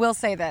down, I will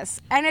say this.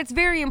 And it's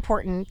very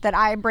important that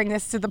I bring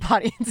this to the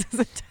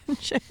audience's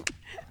attention.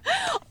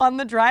 On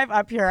the drive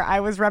up here, I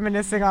was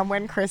reminiscing on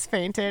when Chris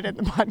fainted in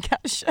the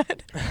podcast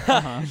shed.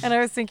 And I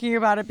was thinking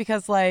about it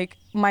because, like,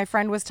 my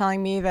friend was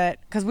telling me that,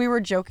 because we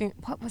were joking.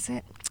 What was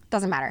it?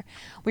 Doesn't matter.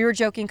 We were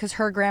joking because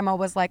her grandma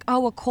was like,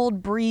 oh, a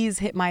cold breeze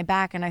hit my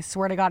back and I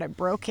swear to God it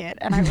broke it.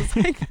 And I was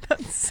like,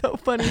 that's so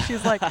funny.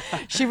 She's like,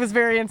 she was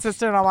very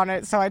insistent on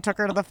it. So I took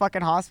her to the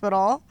fucking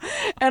hospital.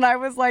 And I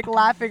was like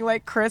laughing,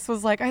 like Chris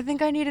was like, I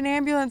think I need an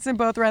ambulance. And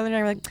both Ryland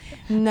and I were like,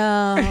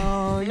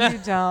 no, you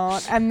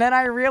don't. And then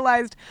I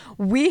realized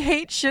we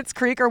hate Schitt's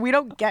Creek, or we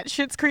don't get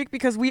Schitt's Creek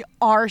because we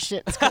are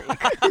Schitt's Creek.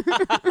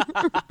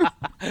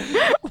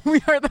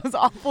 We are those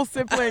awful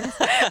siblings.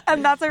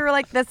 And that's why we're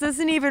like, this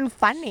isn't even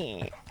funny.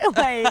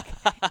 Like,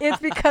 it's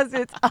because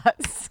it's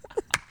us.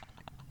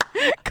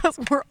 Because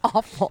we're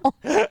awful.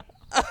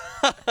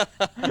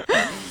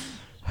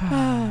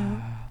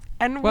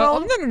 And well,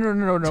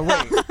 no,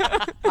 wait.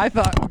 I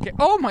thought, okay.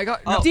 Oh my God.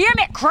 No. Damn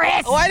it,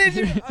 Chris! Why did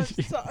you? I'm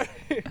sorry.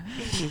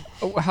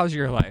 Oh, how's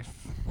your life?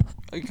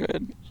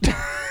 Good.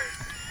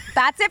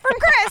 That's it from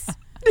Chris.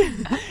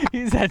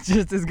 He's had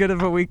just as good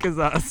of a week as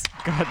us.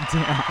 God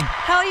damn.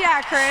 Hell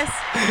yeah, Chris.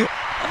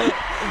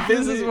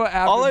 This is what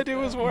happens. All I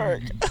do is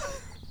work.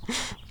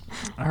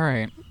 All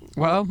right.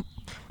 Well,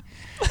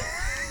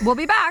 we'll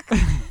be back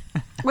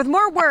with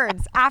more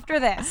words after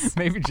this.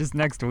 maybe just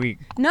next week.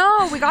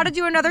 No, we got to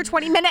do another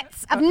 20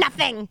 minutes of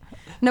nothing.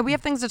 No, we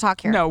have things to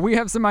talk here. No, we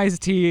have some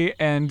iced tea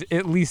and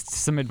at least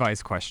some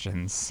advice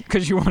questions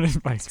because you want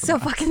advice from So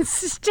us. fucking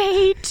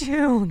stay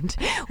tuned.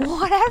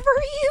 Whatever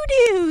you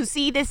do,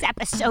 see this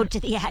episode to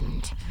the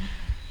end.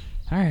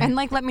 All right. And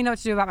like, let me know what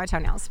to do about my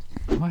toenails.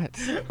 What?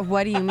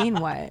 What do you mean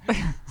what?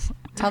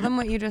 Tell them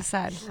what you just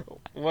said.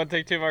 1,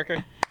 take 2,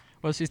 marker.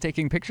 Well, she's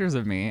taking pictures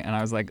of me, and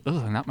I was like,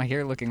 ugh, not my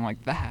hair looking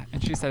like that.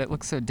 And she said it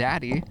looks so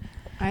daddy.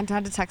 I had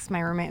to text my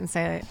roommate and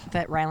say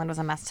that Ryland was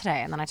a mess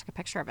today, and then I took a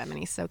picture of him, and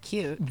he's so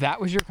cute.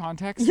 That was your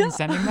context in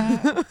sending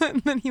that?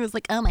 And then he was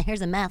like, oh, my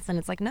hair's a mess. And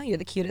it's like, no, you're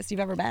the cutest you've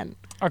ever been.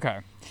 Okay.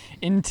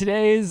 In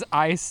today's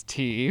iced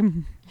tea,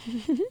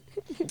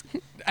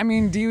 I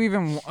mean, do you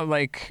even,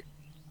 like,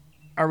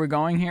 are we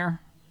going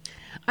here?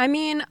 I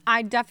mean,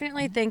 I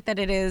definitely think that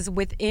it is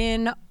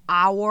within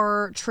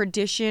our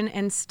tradition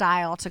and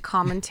style to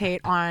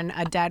commentate on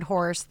a dead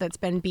horse that's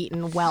been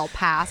beaten well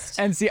past.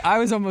 And see, I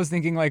was almost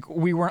thinking like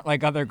we weren't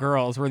like other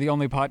girls. We're the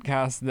only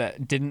podcast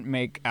that didn't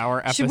make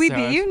our episode Should we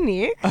be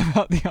unique?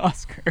 about the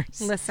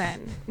Oscars.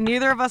 Listen,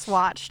 neither of us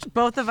watched.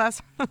 Both of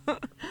us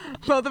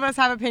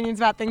have opinions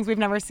about things we've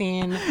never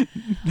seen.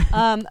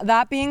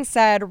 That being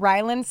said,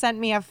 Ryland sent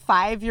me a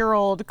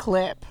 5-year-old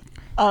clip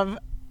of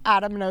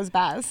Adam Knows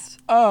Best.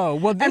 Oh,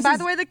 well, this And by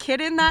the way, the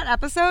kid in that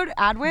episode,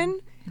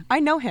 Adwin,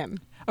 I know him.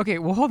 Okay,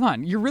 well, hold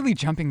on. You're really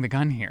jumping the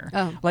gun here.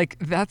 Oh. Like,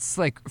 that's,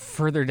 like,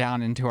 further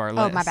down into our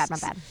list. Oh, my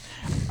bad.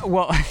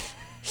 Well...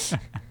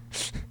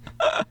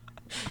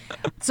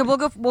 So we'll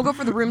go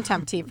for the room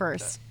temp tea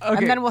first. Okay.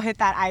 And then we'll hit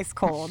that ice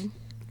cold.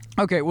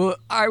 Okay, well,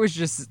 I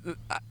guess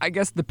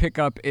the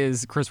pickup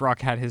is Chris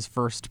Rock had his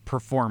first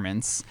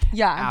performance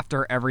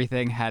after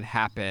everything had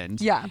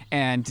happened. Yeah.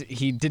 And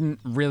he didn't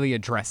really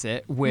address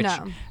it, which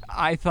No.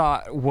 I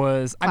thought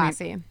was...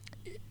 Classy.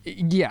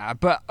 Yeah,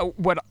 but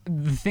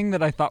the thing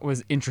that I thought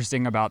was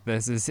interesting about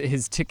this is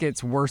his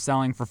tickets were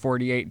selling for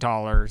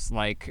 $48,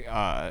 like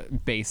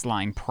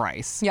baseline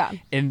price. Yeah.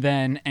 And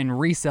then in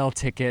resale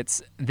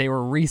tickets, they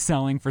were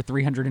reselling for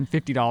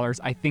 $350.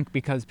 I think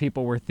because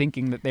people were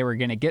thinking that they were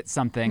going to get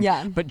something.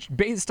 Yeah. But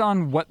based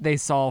on what they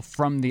saw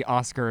from the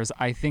Oscars,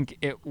 I think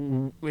it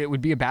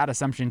would be a bad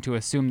assumption to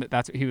assume that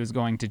that's what he was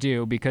going to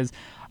do, because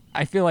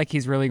I feel like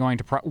he's really going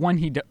to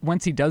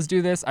once he does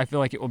do this, I feel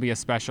like it will be a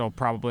special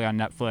probably on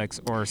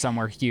Netflix or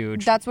somewhere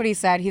huge. That's what he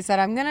said. He said,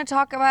 I'm going to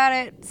talk about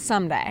it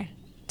someday.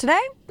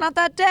 Today? Not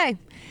that day.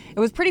 It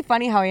was pretty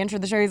funny how he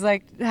entered the show. He's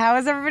like, how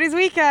was everybody's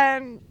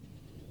weekend?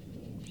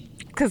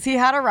 Because he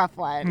had a rough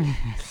one.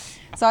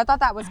 So I thought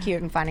that was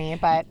cute and funny,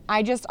 but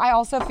I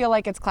also feel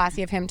like it's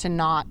classy of him to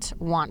not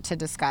want to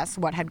discuss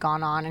what had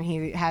gone on, and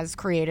he has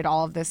created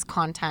all of this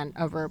content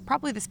over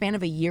probably the span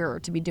of a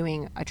year to be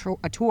doing a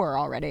tour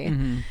already.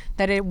 Mm-hmm.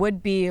 That it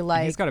would be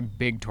like... He's got a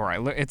big tour.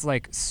 It's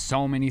like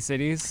so many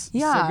cities.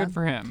 Yeah. So good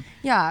for him.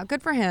 Yeah,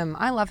 good for him.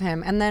 I love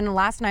him. And then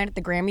last night at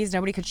the Grammys,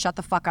 nobody could shut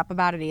the fuck up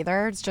about it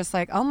either. It's just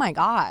like, oh my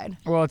God.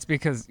 Well, it's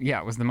because,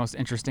 it was the most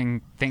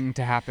interesting thing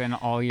to happen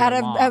all year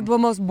long. At the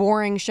most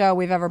boring show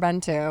we've ever been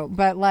to.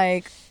 But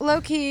like,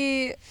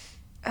 low-key,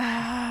 that's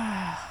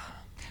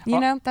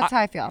how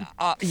I feel.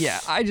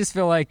 I just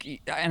feel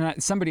like,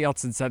 and somebody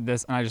else had said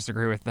this, and I just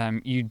agree with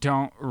them, you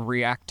don't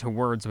react to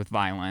words with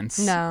violence.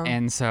 No.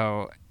 And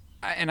so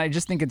I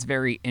just think it's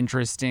very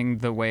interesting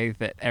the way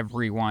that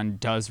everyone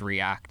does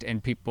react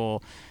and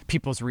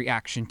people's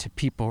reaction to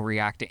people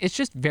reacting. It's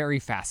just very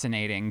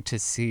fascinating to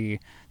see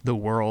the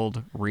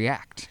world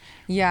react.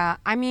 Yeah,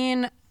 I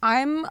mean,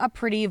 I'm a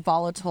pretty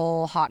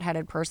volatile,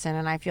 hot-headed person,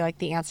 and I feel like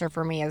the answer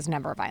for me is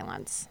never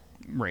violence.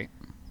 Right.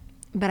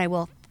 But I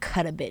will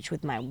cut a bitch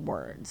with my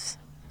words.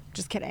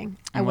 Just kidding.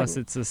 Unless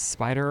it's a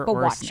spider but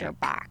or a watch snake. your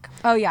back.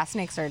 Oh yeah,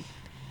 snakes are...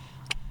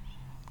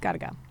 Gotta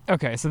go.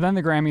 Okay, so then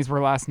the Grammys were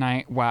last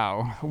night.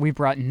 Wow, we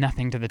brought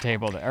nothing to the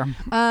table there.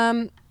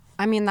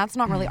 I mean, that's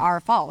not really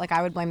our fault. Like,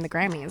 I would blame the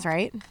Grammys,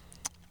 right?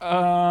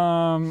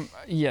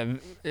 Yeah.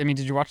 I mean,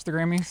 did you watch the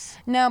Grammys?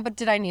 No, but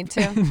did I need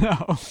to?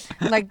 No.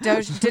 Like,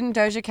 didn't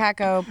Doja Cat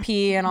go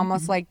pee and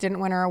almost, like, didn't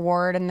win her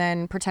award and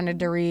then pretended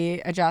to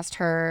readjust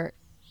her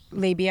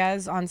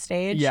labias on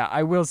stage? Yeah,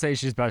 I will say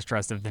she's best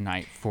dressed of the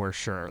night for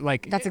sure.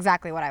 Like, That's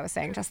exactly what I was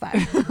saying just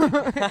then.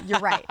 You're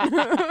right.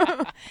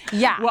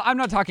 Yeah. well, I'm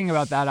not talking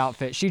about that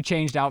outfit. She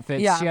changed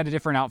outfits. Yeah. She had a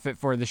different outfit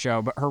for the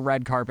show, but her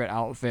red carpet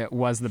outfit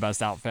was the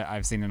best outfit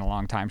I've seen in a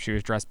long time. She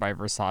was dressed by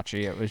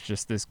Versace. It was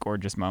just this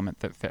gorgeous moment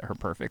that fit her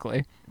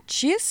perfectly.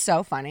 She is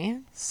so funny.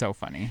 So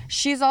funny.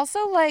 She's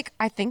also like,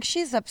 I think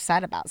she's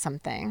upset about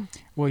something.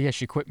 Well, yeah,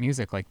 she quit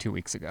music like 2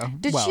 weeks ago.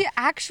 Did she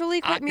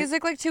actually quit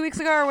music like 2 weeks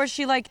ago? Or was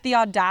she like the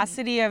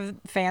audacity of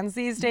fans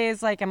these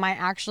days? Like, am I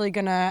actually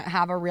going to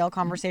have a real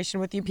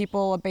conversation with you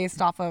people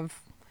based off of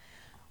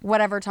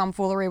whatever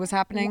tomfoolery was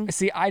happening?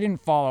 See, I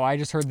didn't follow. I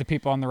just heard the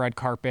people on the red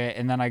carpet,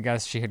 and then I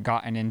guess she had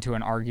gotten into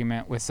an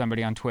argument with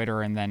somebody on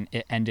Twitter, and then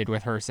it ended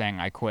with her saying,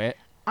 I quit.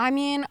 I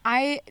mean,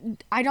 I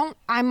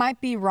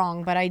might be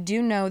wrong, but I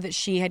do know that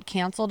she had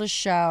canceled a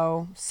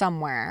show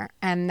somewhere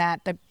and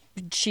that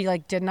she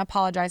like didn't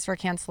apologize for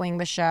canceling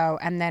the show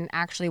and then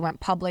actually went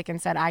public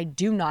and said, I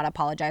do not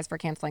apologize for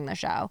canceling the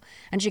show.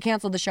 And she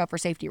canceled the show for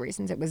safety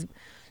reasons. It was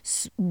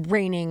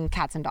raining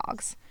cats and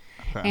dogs.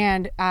 Okay.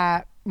 And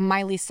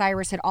Miley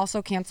Cyrus had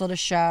also canceled a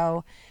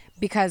show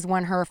because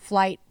when her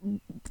flight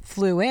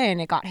flew in,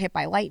 it got hit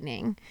by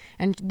lightning.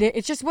 And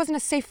it just wasn't a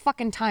safe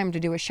fucking time to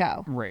do a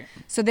show. Right.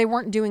 So they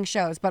weren't doing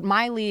shows. But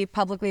Miley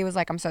publicly was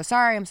like, I'm so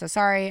sorry.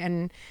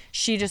 And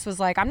she just was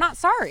like, I'm not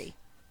sorry.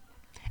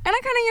 And I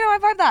kind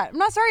of, I vibe that. I'm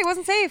not sorry. It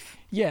wasn't safe.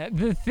 Yeah,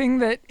 the thing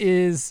that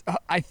is,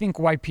 I think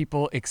why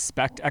people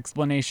expect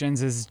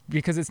explanations is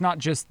because it's not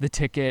just the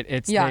ticket.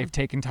 It's they've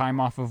taken time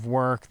off of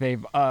work.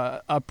 They've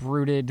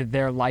uprooted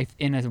their life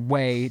in a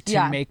way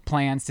to make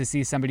plans to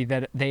see somebody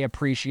that they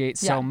appreciate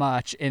so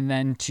much. And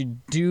then to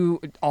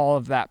do all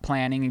of that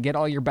planning and get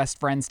all your best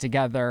friends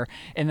together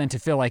and then to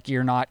feel like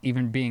you're not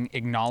even being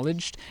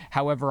acknowledged.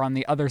 However, on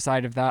the other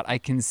side of that, I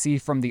can see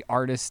from the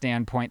artist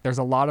standpoint, there's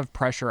a lot of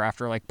pressure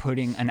after like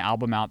putting an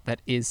album out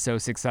that is so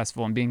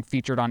successful and being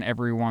featured on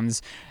everyone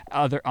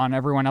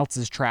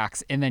else's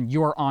tracks, and then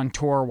you're on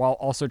tour while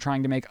also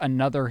trying to make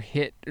another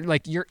hit.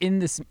 Like, you're in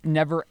this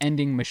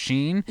never-ending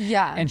machine.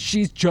 Yeah. And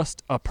she's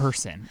just a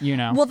person, you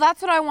know? Well,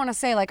 that's what I want to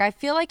say. Like, I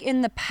feel like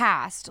in the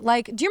past,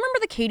 like, do you remember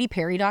the Katy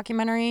Perry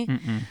documentary?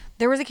 Mm-mm.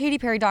 There was a Katy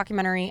Perry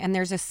documentary, and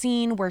there's a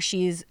scene where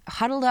she's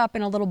huddled up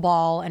in a little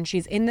ball, and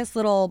she's in this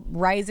little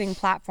rising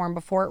platform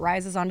before it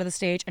rises onto the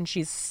stage, and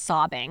she's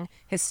sobbing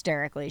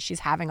hysterically. She's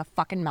having a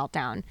fucking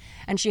meltdown.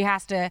 And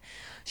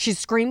she's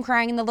scream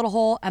crying in the little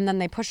hole, and then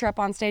they push her up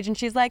on stage, and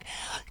she's like,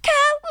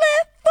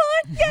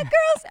 California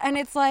girls. And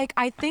it's like,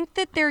 I think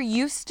that there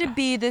used to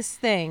be this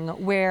thing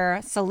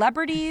where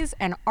celebrities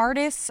and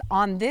artists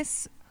on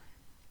this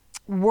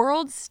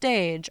world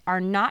stage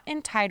are not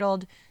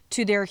entitled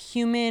to their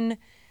human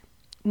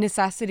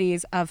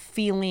necessities of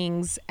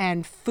feelings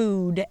and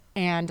food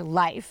and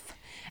life.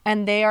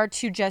 And they are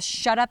to just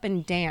shut up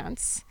and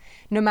dance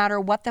no matter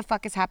what the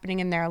fuck is happening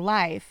in their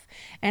life.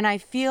 And I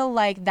feel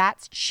like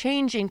that's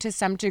changing to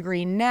some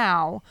degree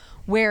now,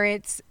 where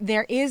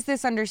there is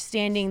this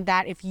understanding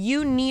that if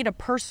you need a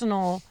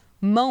personal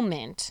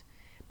moment,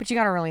 but you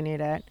gotta really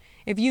need it.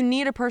 If you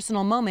need a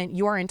personal moment,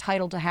 you are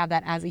entitled to have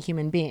that as a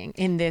human being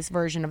in this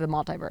version of the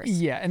multiverse.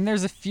 Yeah, and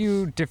there's a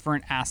few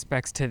different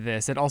aspects to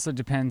this. It also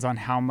depends on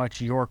how much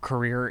your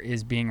career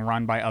is being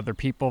run by other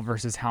people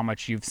versus how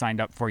much you've signed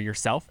up for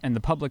yourself, and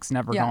the public's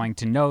never going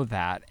to know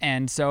that.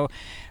 And so,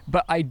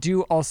 but I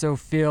do also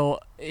feel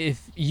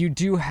if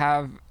you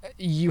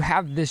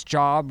have this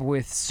job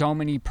with so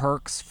many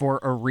perks for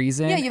a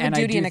reason, you have a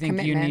duty and a think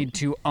commitment. you need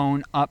to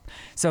own up.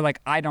 So like,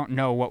 I don't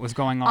know what was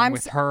going on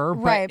with her,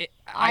 but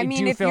I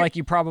do feel like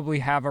you probably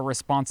have a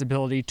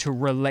responsibility to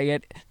relay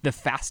it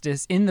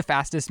in the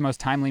fastest, most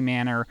timely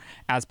manner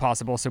as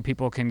possible, so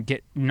people can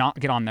not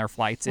get on their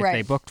flights if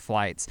they booked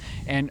flights.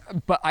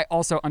 But I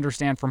also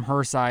understand from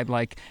her side,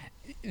 like,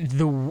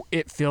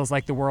 it feels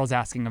like the world's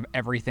asking of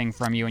everything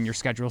from you, and your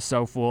schedule's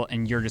so full,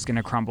 and you're just going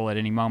to crumble at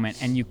any moment,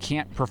 and you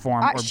can't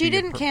perform. She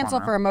didn't cancel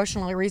for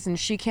emotional reasons.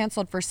 She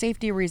canceled for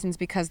safety reasons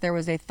because there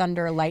was a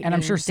thunder, lightning, and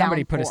I'm sure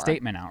somebody downpour. put a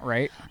statement out,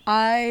 right?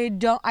 I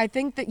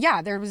think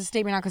that there was a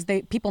statement out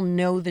because people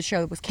know the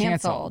show was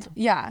canceled.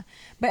 Yeah,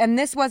 and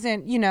this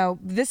wasn't.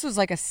 This was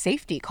like a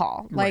safety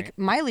call. Like right.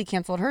 Miley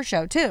canceled her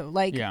show too.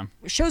 Like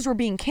shows were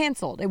being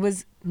canceled. It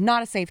was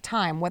not a safe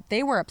time. What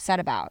they were upset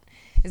about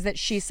is that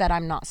she said,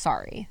 "I'm not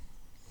sorry."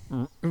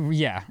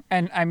 Yeah.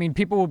 And I mean,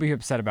 people will be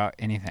upset about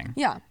anything.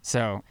 Yeah.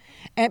 So.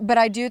 But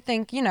I do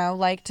think,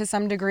 to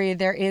some degree,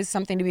 there is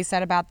something to be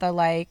said about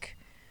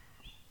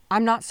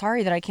I'm not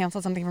sorry that I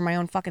canceled something for my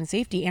own fucking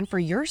safety and for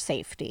your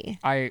safety.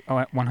 I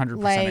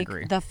 100%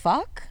 agree. The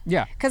fuck?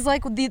 Yeah. Because,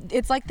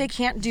 it's like they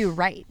can't do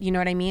right. You know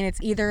what I mean?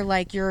 It's either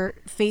like you're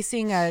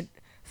facing a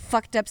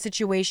fucked up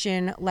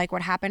situation like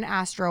what happened in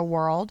Astro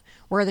World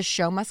where the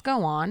show must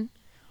go on,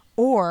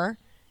 or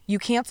you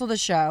cancel the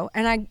show.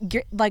 And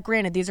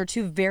granted, these are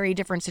two very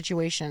different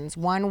situations.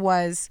 One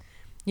was,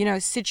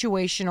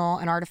 situational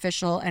and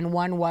artificial, and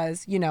one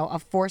was, a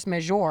force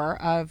majeure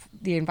of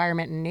the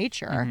environment and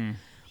nature. Mm-hmm.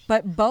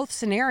 But both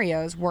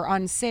scenarios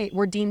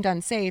were deemed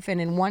unsafe.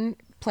 And in one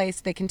place,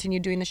 they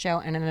continued doing the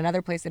show, and in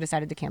another place, they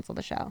decided to cancel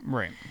the show.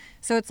 Right.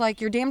 So it's like,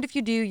 you're damned if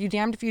you do, you're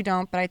damned if you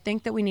don't. But I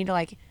think that we need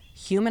to,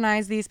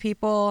 humanize these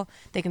people.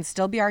 They can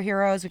still be our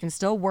heroes. We can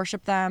still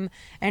worship them.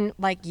 And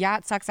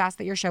it sucks ass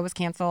that your show was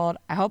canceled.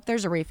 I hope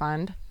there's a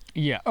refund.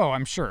 Yeah. Oh,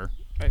 I'm sure.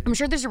 I'm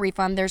sure there's a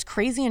refund. There's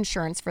crazy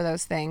insurance for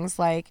those things.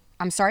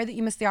 I'm sorry that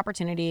you missed the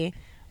opportunity,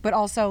 but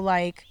also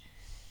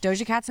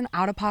Doja Cat's an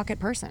out-of-pocket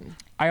person.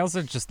 I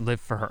also just live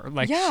for her.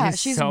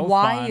 She's so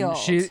wild.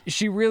 Fun.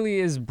 She really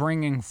is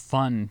bringing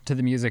fun to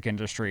the music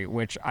industry,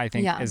 which I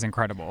think is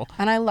incredible.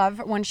 And I love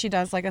when she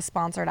does a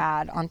sponsored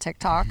ad on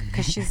TikTok,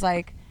 because she's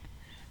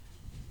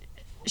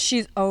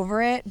she's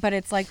over it, but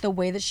it's the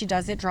way that she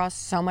does it draws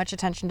so much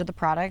attention to the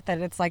product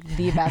that it's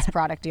the best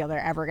product deal they're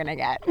ever gonna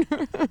get.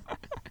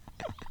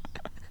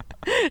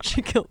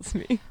 She kills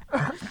me.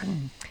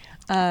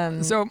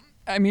 So,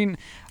 I mean,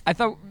 I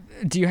thought,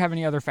 do you have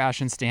any other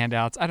fashion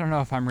standouts? I don't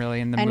know if I'm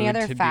really in the mood to be.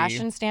 Any other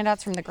fashion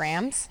standouts from the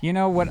Grams? You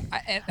know what?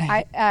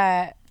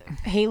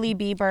 Hailey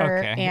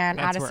Bieber and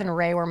Addison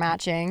Rae were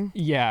matching.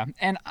 Yeah,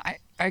 and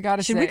I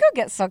gotta say, should we go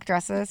get silk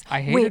dresses?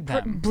 I hated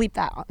them. Bleep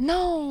that.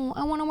 No,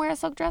 I want to wear a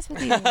silk dress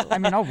with you. I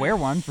mean, I'll wear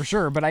one for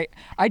sure, but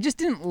I just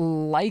didn't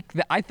like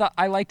that. I thought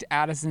I liked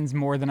Addison's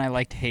more than I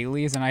liked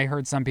Hailey's, and I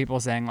heard some people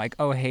saying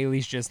oh,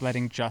 Hailey's just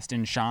letting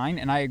Justin shine,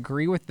 and I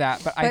agree with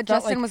that. But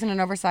Justin was in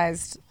an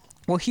oversized.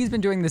 Well, he's been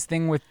doing this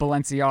thing with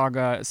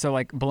Balenciaga, so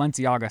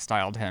Balenciaga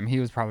styled him. He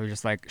was probably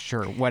just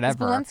sure,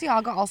 whatever. Is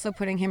Balenciaga also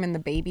putting him in the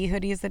baby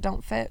hoodies that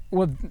don't fit?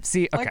 Well,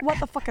 see, okay.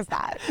 What the fuck is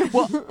that?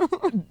 Well,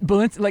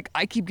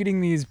 I keep getting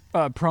these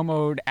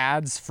promoed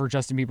ads for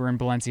Justin Bieber and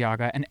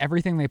Balenciaga, and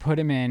everything they put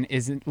him in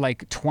is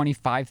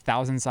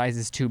 25,000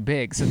 sizes too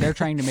big. So they're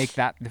trying to make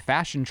that the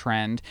fashion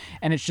trend,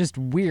 and it's just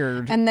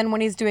weird. And then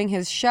when he's doing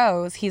his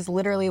shows, he's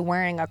literally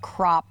wearing a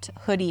cropped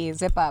hoodie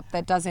zip up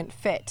that doesn't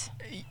fit.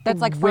 That's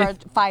for a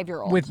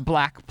 5-year-old. With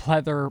black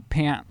pleather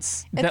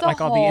pants that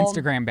all the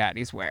Instagram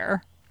baddies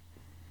wear.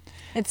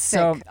 It's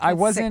so sick. I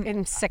wasn't.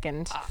 I'm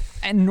sickened.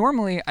 And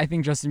normally, I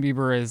think Justin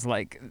Bieber is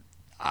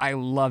I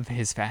love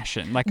his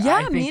fashion. Me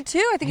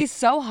too. I think he's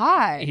so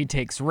hot. He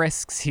takes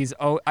risks.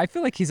 I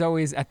feel like he's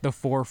always at the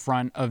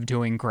forefront of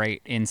doing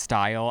great in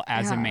style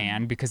as a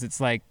man, because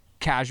it's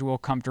casual,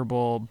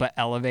 comfortable, but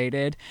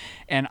elevated.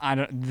 And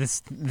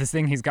this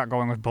thing he's got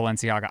going with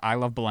Balenciaga. I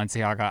love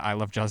Balenciaga. I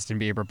love Justin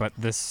Bieber, but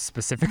this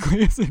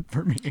specifically isn't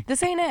for me.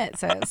 This ain't it,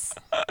 sis.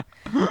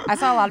 I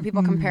saw a lot of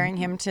people comparing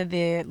him to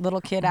the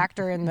little kid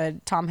actor in the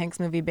Tom Hanks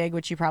movie Big,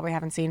 which you probably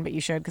haven't seen, but you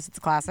should because it's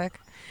a classic.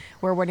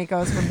 Where when he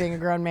goes from being a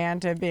grown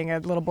man to being a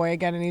little boy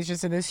again, and he's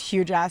just in this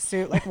huge ass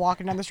suit,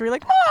 walking down the street,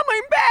 Mom,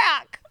 I'm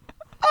back.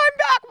 I'm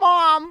back,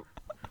 Mom.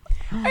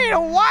 I had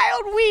a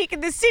wild week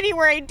in the city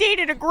where I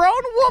dated a grown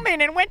woman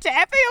and went to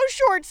FAO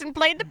Shorts and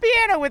played the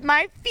piano with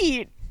my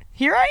feet.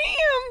 Here I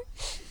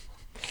am.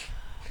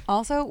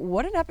 Also,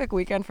 what an epic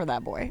weekend for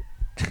that boy.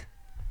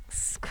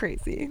 It's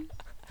crazy.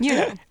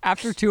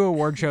 After 2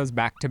 award shows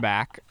back to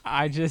back,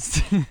 I just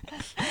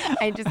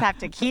have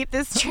to keep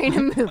this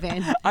train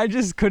moving. I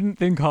just couldn't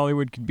think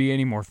Hollywood could be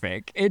any more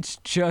fake. It's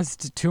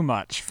just too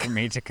much for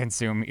me to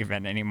consume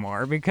even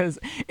anymore, because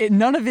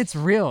none of it's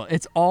real.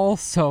 It's all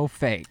so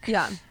fake.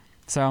 Yeah.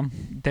 So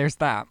there's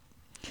that.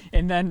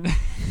 And then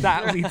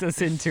that leads us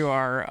into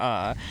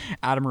our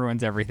Adam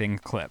Ruins Everything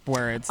clip,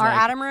 where it's our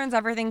Adam Ruins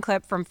Everything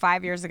clip from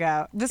 5 years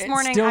ago. This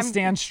morning, still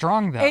stands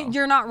strong though.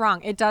 You're not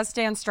wrong. It does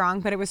stand strong,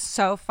 but it was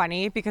so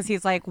funny because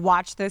he's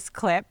watch this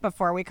clip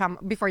before you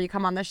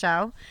come on the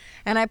show,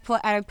 and I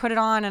put it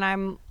on,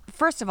 and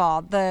first of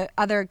all, the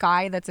other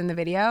guy that's in the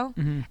video,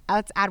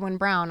 that's Adwin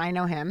Brown. I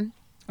know him.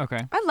 Okay.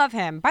 I love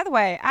him. By the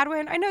way,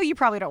 Adwin, I know you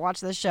probably don't watch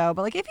this show,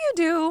 but if you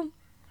do,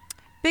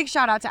 big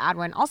shout out to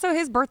Adwin. Also,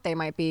 his birthday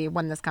might be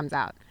when this comes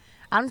out.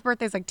 Adam's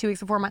birthday is like 2 weeks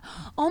before mine.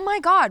 Oh my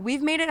God,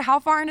 we've made it how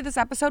far into this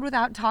episode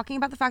without talking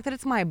about the fact that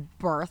it's my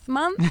birth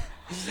month?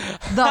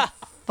 The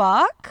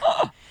fuck?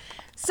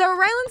 So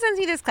Ryland sends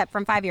me this clip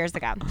from 5 years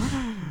ago.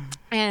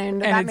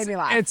 And that made me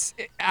laugh.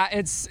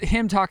 It's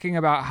him talking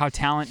about how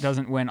talent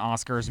doesn't win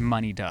Oscars,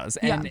 money does.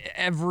 And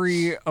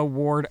every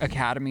award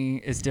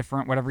academy is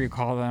different, whatever you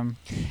call them.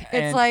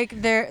 It's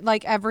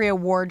like every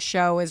award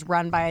show is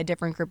run by a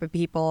different group of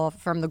people,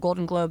 from the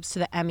Golden Globes to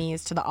the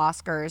Emmys to the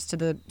Oscars to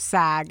the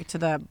SAG to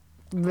the...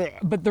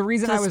 But the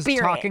reason I was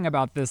Spirit. talking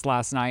about this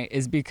last night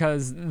is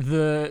because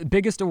the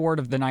biggest award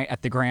of the night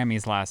at the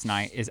Grammys last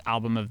night is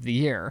Album of the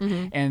Year.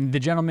 Mm-hmm. And the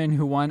gentleman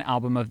who won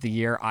Album of the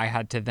Year, I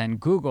had to then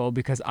Google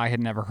because I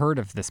had never heard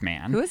of this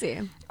man. Who is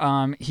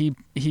he?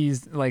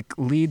 He's like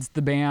leads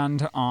the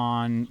band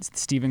on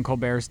Stephen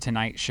Colbert's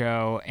Tonight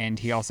Show, and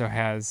he also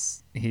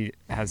has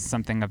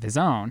something of his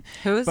own.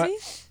 Who is he?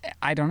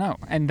 I don't know.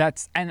 And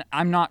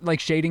I'm not like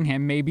shading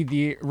him. Maybe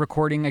the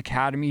Recording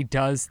Academy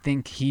does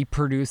think he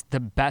produced the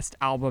best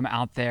album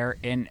out there,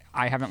 and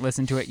I haven't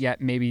listened to it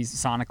yet. Maybe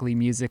sonically,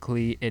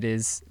 musically, it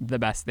is the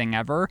best thing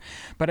ever.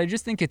 But I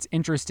just think it's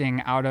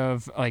interesting. Out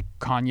of like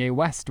Kanye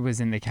West was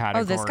in the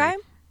category. Oh, this guy?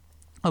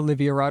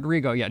 Olivia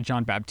Rodrigo. Yeah,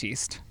 John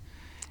Baptiste.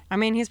 I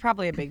mean, he's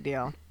probably a big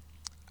deal.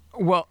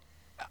 Well,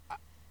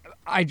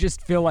 I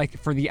just feel like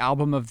for the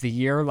Album of the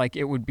Year, like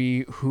it would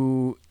be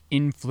who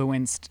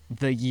influenced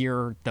the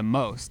year the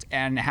most,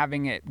 and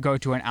having it go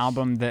to an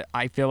album that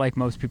I feel like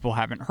most people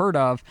haven't heard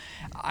of,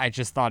 I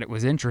just thought it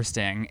was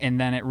interesting. And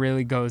then it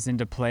really goes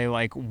into play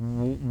like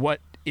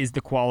what is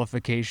the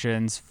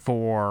qualifications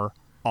for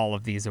all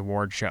of these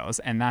award shows.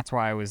 And that's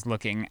why I was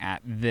looking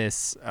at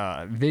this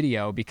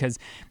video, because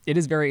it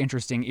is very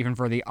interesting. Even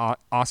for the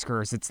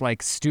Oscars, it's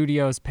like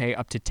studios pay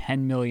up to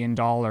 $10 million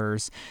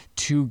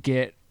to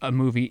get a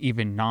movie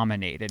even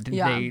nominated.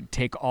 Yeah. They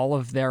take all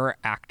of their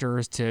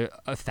actors to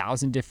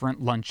 1,000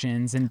 different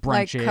luncheons and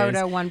brunches. Like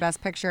Coda won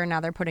Best Picture, and now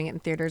they're putting it in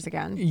theaters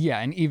again. Yeah,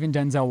 and even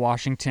Denzel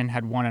Washington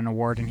had won an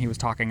award, and he was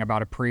talking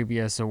about a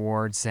previous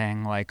award,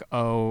 saying like,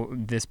 oh,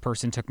 this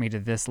person took me to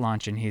this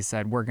lunch, and he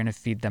said, we're going to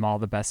feed them all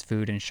the best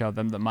food and show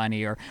them the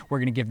money, or we're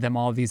going to give them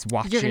all these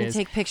watches. You're going to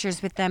take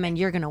pictures with them, and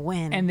you're going to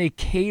win. And they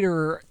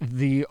cater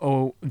the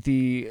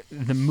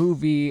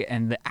movie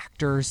and the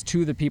actors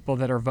to the people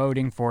that are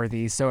voting for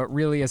these. So it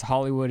really is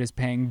Hollywood is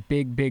paying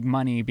big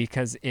money,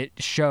 because it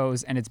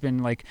shows, and it's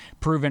been like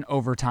proven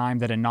over time,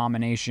 that a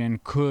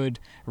nomination could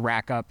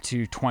rack up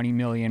to 20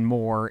 million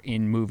more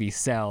in movie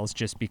sales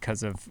just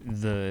because of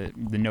the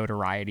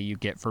notoriety you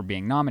get for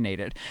being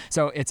nominated.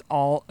 So it's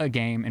all a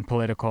game and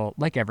political,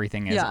 like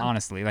everything is,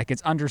 honestly. Like,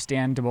 it's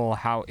understandable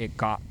how it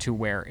got to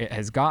where it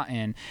has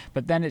gotten,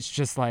 but then it's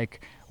just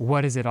like,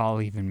 what does it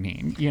all even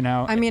mean? You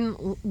know? I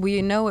mean,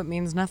 we know it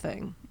means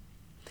nothing.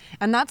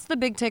 And that's the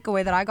big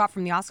takeaway that I got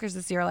from the Oscars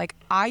this year. Like,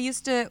 I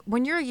used to,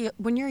 when you're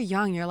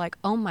young, you're like,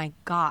 oh my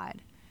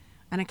God,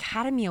 an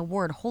Academy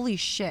Award, holy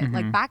shit. Mm-hmm.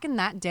 Like, back in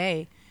that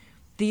day,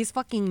 these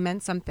fucking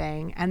meant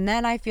something. And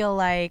then I feel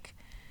like,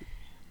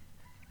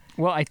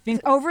 well, I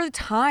think over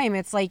time,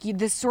 it's like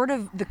this sort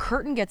of, the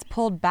curtain gets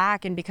pulled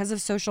back, and because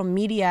of social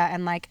media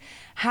and like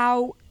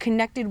how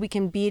connected we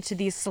can be to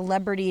these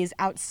celebrities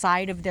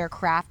outside of their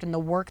craft and the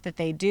work that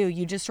they do,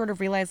 you just sort of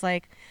realize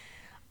like,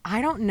 I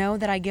don't know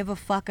that I give a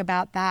fuck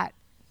about that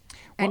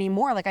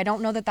anymore. Like, I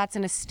don't know that that's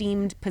an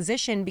esteemed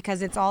position,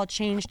 because it's all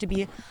changed to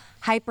be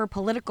hyper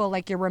political.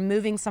 Like, you're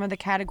removing some of the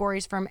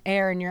categories from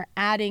air, and you're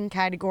adding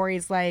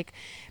categories like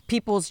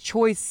People's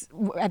Choice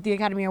at the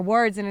Academy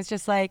Awards. And it's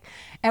just like,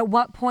 at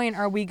what point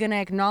are we going to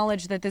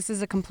acknowledge that this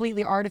is a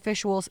completely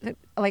artificial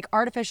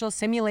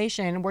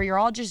simulation where you're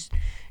all just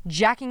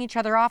jacking each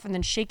other off and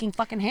then shaking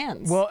fucking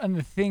hands? Well, and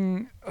the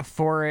thing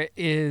for it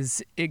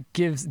is,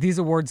 these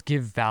awards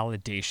give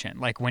validation.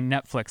 Like, when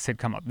Netflix had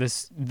come up,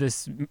 this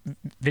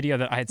video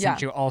that I had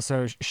sent you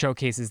also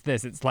showcases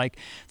this. It's like,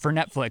 for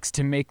Netflix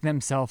to make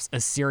themselves a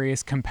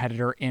serious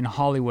competitor in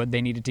Hollywood,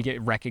 they needed to get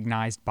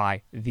recognized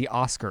by the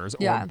Oscars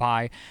or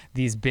by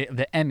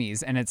the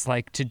Emmys. And it's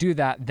like, to do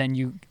that, then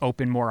you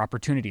open more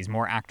opportunities.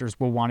 More actors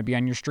will want to be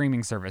on your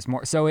streaming service.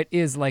 More. So it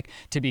is like,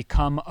 to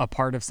become a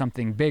part of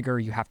something bigger,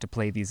 you have to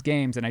play these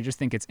games. And I just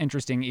think it's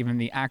interesting. Even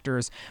the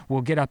actors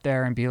will get up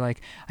there and be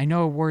like, I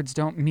know awards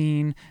don't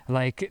mean,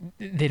 like,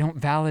 they don't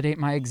validate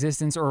my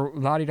existence or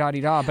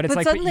la-di-da-di-da. But it's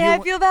like, suddenly I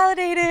feel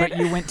validated. But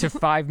you went to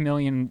 5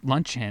 million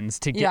luncheons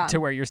to get to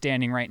where you're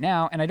standing right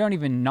now. And I don't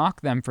even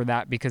knock them for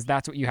that, because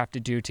that's what you have to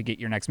do to get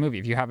your next movie.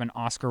 If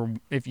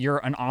you're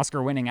an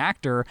Oscar-winning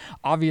actor,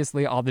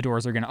 obviously all the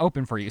doors are going to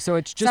open for you. So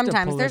it's just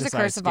sometimes there's a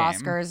curse of game.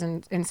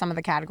 Oscars in some of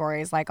the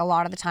categories. Like, a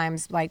lot of the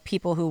times, like,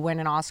 people who win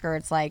an Oscar,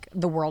 it's like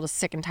the world is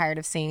sick and tired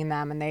of seeing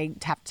them, and they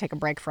have to take a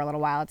break for a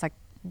little while. It's like,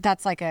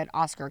 that's like an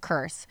Oscar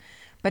curse.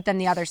 But then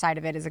the other side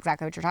of it is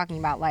exactly what you're talking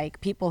about. Like,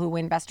 people who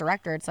win Best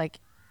Director, it's like,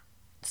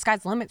 the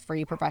sky's the limit for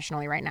you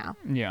professionally right now.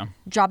 Yeah.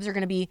 Jobs are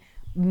going to be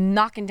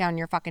knocking down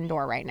your fucking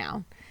door right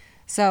now.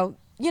 So,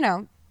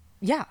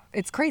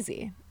 it's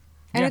crazy.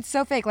 And it's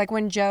so fake. Like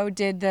when Joe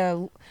did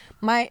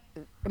my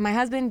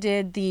husband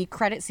did the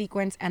credit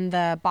sequence and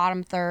the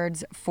bottom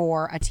thirds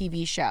for a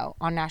TV show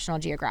on National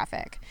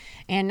Geographic.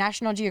 And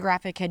National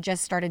Geographic had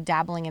just started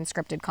dabbling in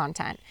scripted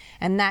content.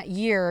 And that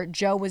year,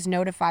 Joe was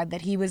notified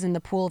that he was in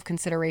the pool of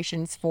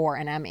considerations for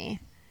an Emmy.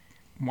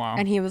 Wow.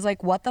 And he was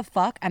like, what the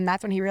fuck? And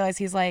that's when he realized,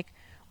 he's like,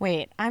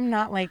 wait, I'm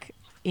not like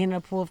in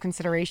a pool of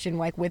consideration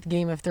like with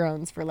Game of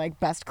Thrones for like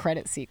best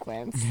credit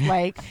sequence.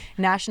 Like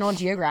National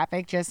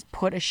Geographic just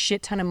put a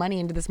shit ton of money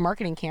into this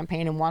marketing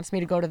campaign and wants me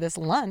to go to this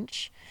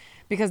lunch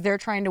because they're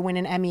trying to win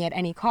an Emmy at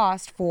any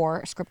cost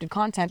for scripted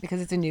content because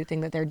it's a new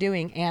thing that they're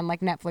doing. And like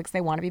Netflix,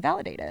 they want to be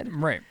validated.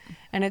 Right.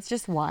 And it's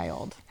just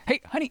wild.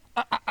 Hey, honey.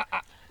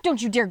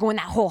 Don't you dare go in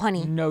that hole,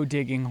 honey. No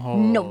digging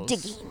holes. No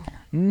digging.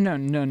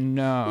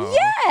 No.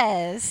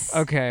 Yes.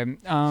 Okay.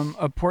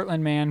 A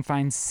Portland man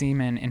finds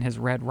semen in his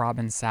Red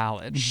Robin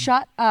salad.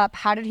 Shut up.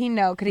 How did he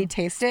know? Could he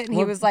taste it? And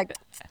he was like,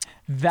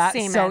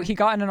 semen. So he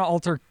got in an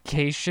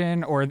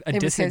altercation or a It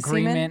was his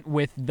disagreement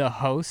with the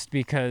host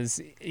because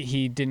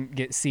he didn't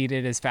get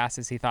seated as fast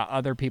as he thought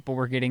other people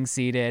were getting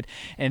seated.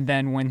 And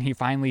then when he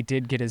finally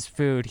did get his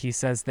food, he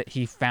says that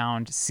he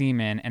found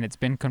semen, and it's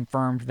been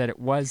confirmed that it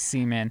was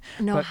semen.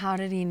 No, but how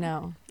did he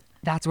know?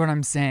 that's what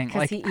I'm saying.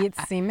 Because he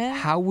eats semen?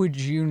 How would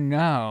you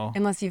know?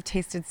 Unless you've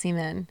tasted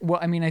semen. Well,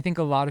 I mean, I think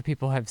a lot of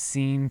people have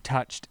seen,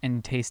 touched,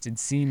 and tasted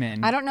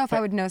semen. I don't know if I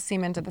would know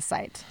semen to the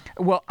sight.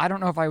 Well, I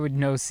don't know if I would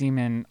know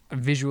semen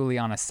visually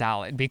on a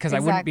salad because I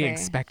wouldn't be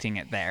expecting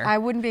it there. I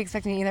wouldn't be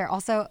expecting it either.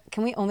 Also,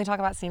 can we only talk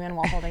about semen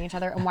while holding each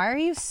other? And why are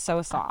you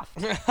so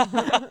soft? You're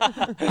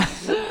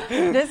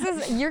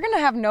going to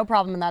have no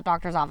problem in that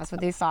doctor's office with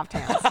these soft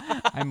hands.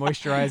 I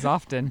moisturize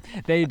often.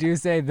 They do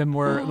say the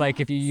more, like,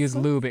 if you use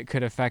lube, it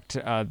could affect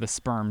the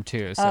sperm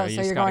too. So you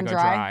just gotta go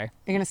dry.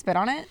 You're going to spit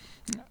on it?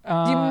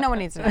 No one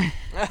needs to know.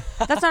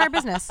 That's not our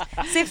business.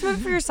 Save some of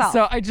it for yourself.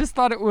 So I just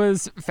thought it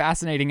was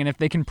fascinating, and if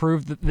they can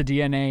prove that the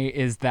DNA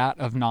is that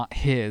of not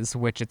his,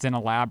 which it's in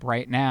a lab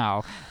right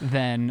now,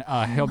 then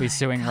he'll be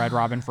suing Red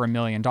Robin for $1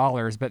 million.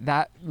 But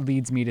that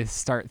leads me to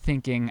start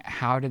thinking,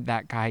 how did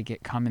that guy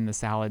get cum in the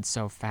salad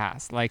so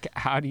fast? Like,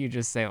 how do you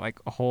just say, like,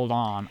 hold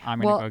on, I'm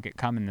gonna go get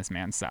cum in this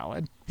man's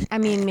salad? I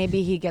mean,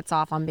 maybe he gets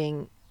off on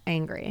being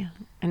angry,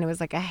 and it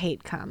was like a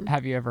hate cum.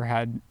 Have you ever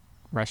had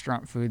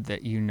restaurant food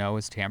that you know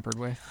is tampered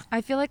with?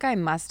 I feel like I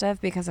must have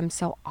because I'm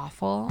so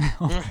awful. You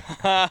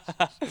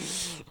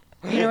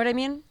know what I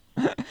mean?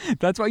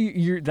 That's why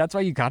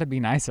you got to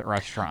be nice at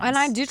restaurants. And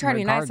I do try to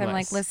be nice. regardless. I'm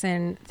like,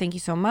 listen, thank you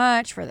so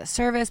much for the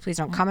service. Please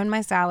don't come in my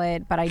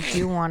salad, but I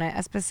do want it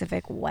a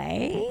specific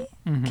way.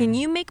 Mm-hmm. Can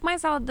you make my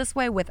salad this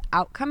way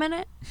without cum in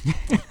it?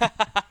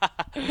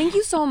 Thank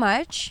you so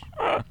much.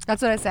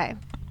 That's what I say.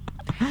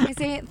 I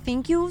say,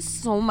 thank you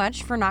so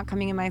much for not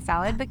coming in my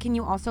salad, but can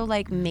you also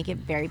like make it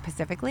very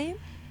specifically?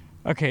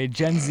 Okay,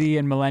 Gen Z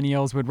and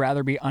millennials would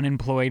rather be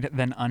unemployed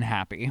than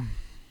unhappy.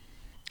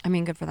 I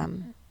mean, good for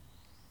them.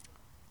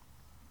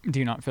 Do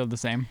you not feel the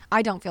same?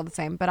 I don't feel the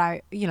same,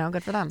 but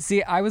good for them.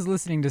 See, I was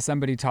listening to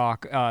somebody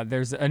talk.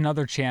 There's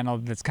another channel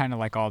that's kind of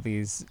like all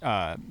these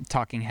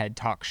talking head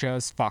talk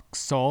shows, Fox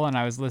Soul, and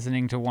I was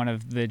listening to one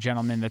of the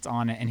gentlemen that's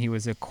on it, and he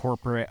was a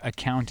corporate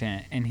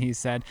accountant, and he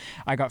said,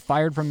 I got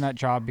fired from that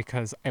job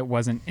because it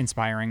wasn't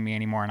inspiring me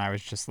anymore, and I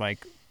was just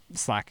like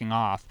slacking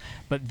off.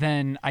 But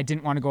then I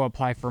didn't want to go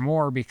apply for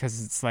more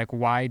because it's like,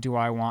 why do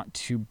I want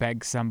to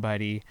beg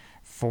somebody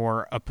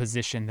for a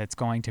position that's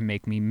going to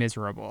make me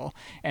miserable?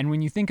 And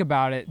when you think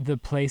about it, the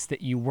place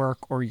that you work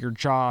or your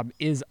job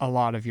is a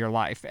lot of your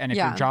life. And if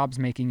your job's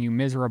making you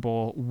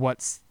miserable,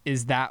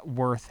 is that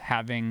worth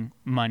having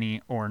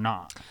money or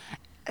not?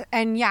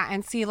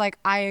 And see, like,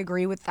 I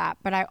agree with that.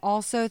 But I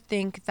also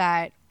think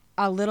that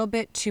a little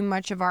bit too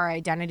much of our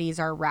identities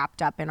are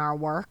wrapped up in our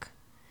work.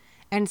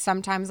 And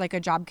sometimes, like, a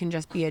job can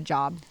just be a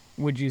job.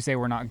 Would you say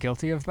we're not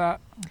guilty of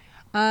that?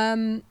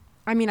 I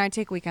mean, I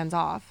take weekends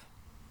off.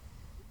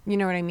 You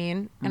know what I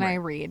mean? And I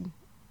read.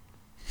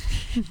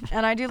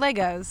 And I do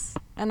Legos.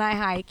 And I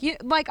hike.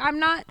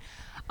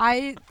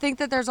 I think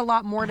that there's a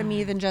lot more to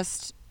me than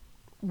just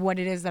what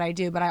it is that I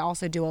do, but I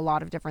also do a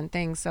lot of different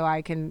things. So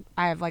I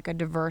have like a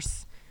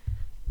diverse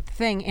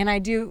thing. And I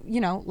do,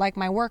 like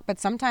my work, but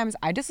sometimes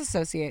I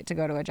disassociate to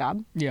go to a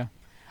job. Yeah.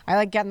 I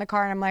like get in the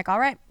car and I'm like, all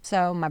right,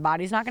 so my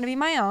body's not going to be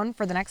my own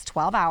for the next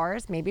 12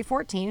 hours, maybe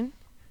 14.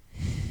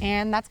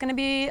 And that's going to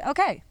be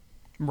okay.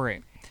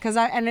 Right.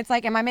 And it's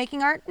like, am I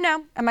making art?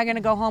 No. Am I going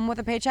to go home with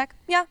a paycheck?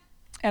 Yeah.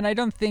 And I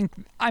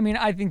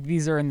think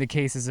these are in the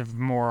cases of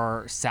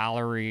more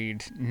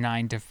salaried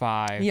 9 to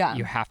 5. Yeah.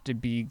 You have to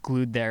be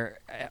glued there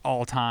at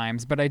all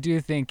times. But I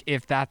do think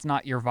if that's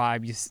not your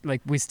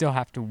vibe, we still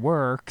have to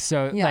work.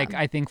 So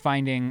I think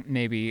finding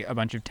maybe a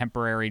bunch of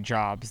temporary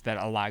jobs that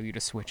allow you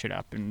to switch it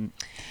up and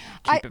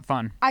keep it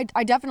fun.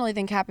 I definitely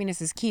think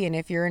happiness is key. And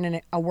if you're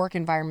in a work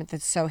environment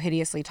that's so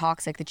hideously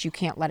toxic that you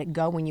can't let it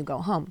go when you go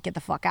home, get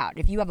the fuck out.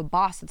 If you have a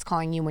boss that's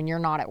calling you when you're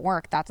not at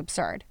work, that's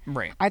absurd.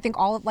 Right. I think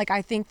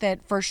I think that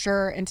for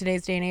sure in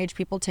today's day and age,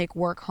 people take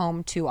work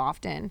home too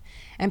often,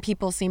 and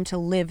people seem to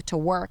live to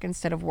work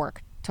instead of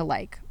work to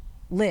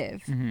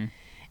live. Mm-hmm.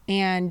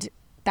 And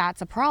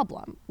that's a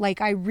problem.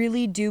 Like, I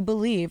really do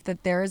believe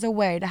that there is a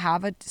way to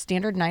have a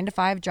standard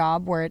 9-to-5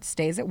 job where it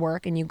stays at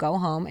work and you go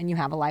home and you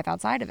have a life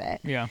outside of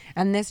it. Yeah.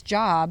 And this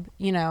job,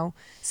 you know,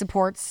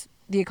 supports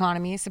the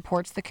economy,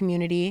 supports the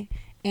community,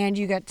 and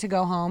you get to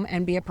go home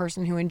and be a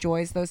person who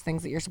enjoys those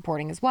things that you're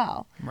supporting as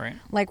well. Right.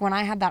 Like, when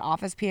I had that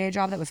office PA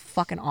job that was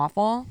fucking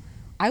awful,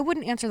 I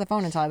wouldn't answer the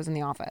phone until I was in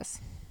the office.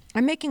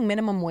 I'm making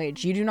minimum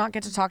wage. You do not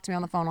get to talk to me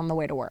on the phone on the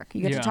way to work.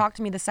 You get to talk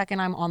to me the second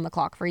I'm on the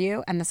clock for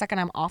you, and the second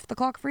I'm off the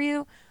clock for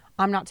you,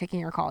 I'm not taking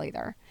your call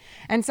either.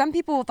 And some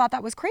people thought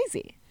that was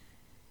crazy.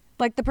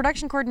 Like, the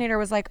production coordinator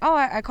was like, oh,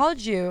 I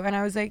called you. And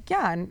I was like,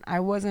 yeah, and I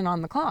wasn't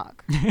on the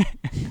clock.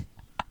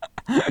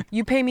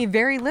 You pay me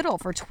very little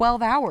for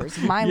 12 hours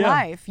of my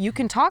life. You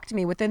can talk to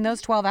me within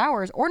those 12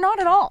 hours or not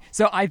at all.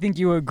 So I think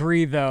you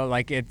agree, though,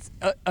 like it's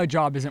a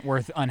job isn't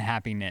worth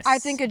unhappiness. I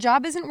think a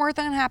job isn't worth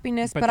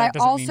unhappiness, but I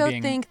also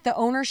think the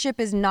ownership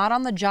is not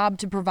on the job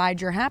to provide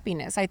your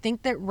happiness. I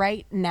think that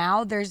right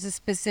now there's a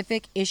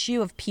specific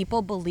issue of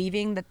people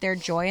believing that their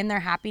joy and their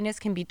happiness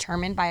can be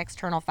determined by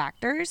external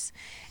factors,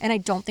 and I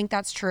don't think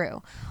that's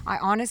true. I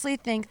honestly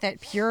think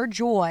that pure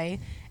joy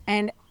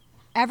and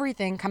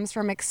everything comes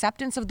from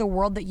acceptance of the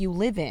world that you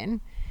live in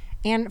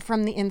and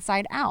from the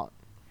inside out.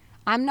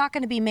 I'm not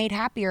going to be made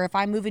happier if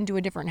I move into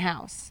a different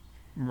house.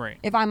 Right.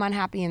 If I'm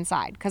unhappy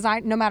inside, because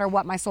no matter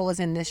what, my soul is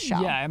in this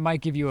shell. Yeah, it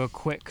might give you a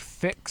quick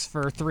fix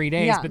for 3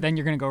 days, but then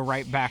you're going to go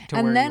right back to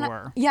where you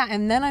were. Yeah,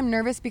 and then I'm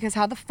nervous because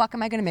how the fuck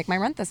am I going to make my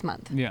rent this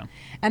month? Yeah.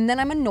 And then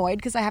I'm annoyed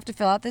because I have to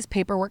fill out this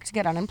paperwork to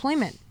get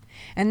unemployment.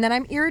 And then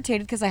I'm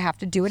irritated because I have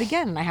to do it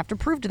again and I have to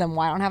prove to them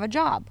why I don't have a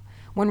job.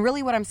 When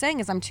really what I'm saying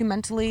is I'm too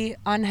mentally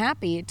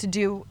unhappy to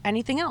do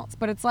anything else.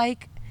 But it's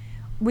like,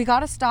 we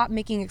got to stop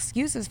making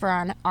excuses for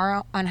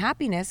our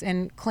unhappiness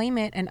and claim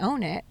it and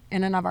own it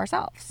in and of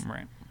ourselves.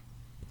 Right.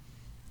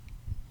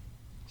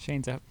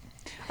 Shane's up.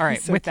 All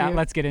right, So with cute. that,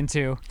 let's get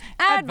into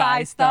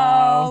Advice,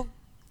 though.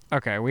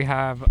 Okay, we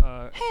have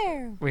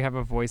Hair. we have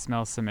a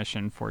voicemail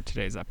submission for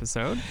today's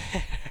episode.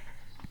 Hey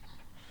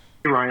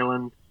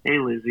Ryland. Hey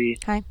Lizzie.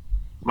 Hi.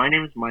 My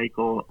name is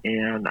Michael,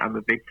 and I'm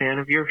a big fan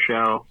of your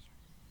show.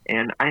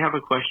 And I have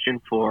a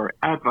question for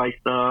advice,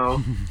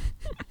 though.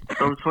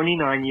 So I'm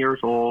 29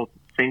 years old,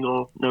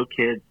 single, no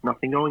kids,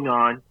 nothing going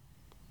on.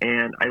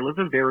 And I live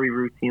a very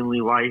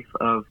routinely life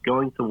of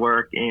going to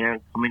work and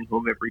coming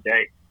home every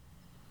day.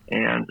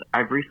 And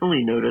I've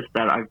recently noticed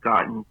that I've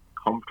gotten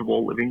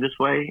comfortable living this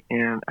way,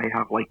 and I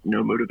have, like,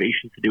 no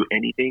motivation to do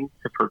anything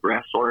to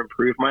progress or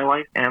improve my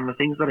life. And the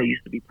things that I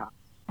used to be passionate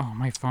Oh,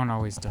 my phone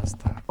always does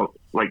that.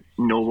 like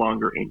no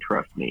longer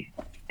interest me.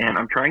 And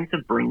I'm trying to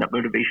bring that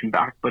motivation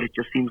back, but it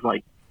just seems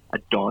like a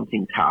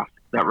daunting task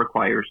that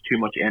requires too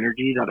much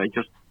energy that I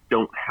just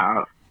don't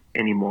have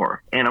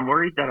anymore. And I'm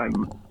worried that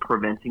I'm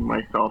preventing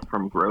myself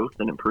from growth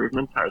and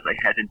improvement as I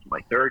head into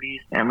my 30s.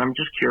 And I'm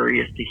just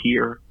curious to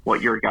hear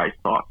what your guys'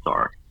 thoughts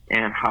are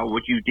and how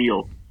would you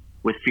deal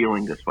with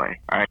feeling this way.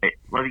 All right.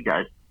 Love you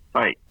guys.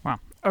 Bye. Wow.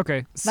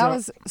 Okay. So, That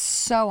was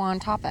so on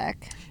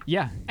topic.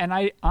 yeah, and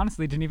I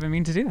honestly didn't even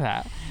mean to do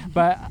that.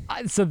 But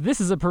so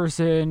this is a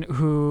person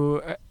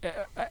who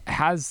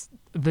has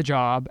the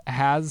job,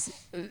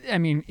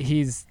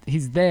 he's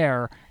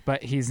there,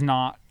 but he's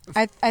not.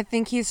 I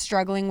think he's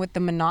struggling with the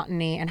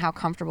monotony and how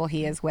comfortable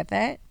he is with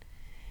it.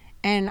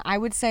 And I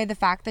would say the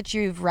fact that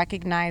you've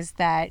recognized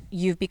that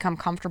you've become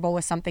comfortable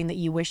with something that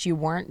you wish you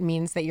weren't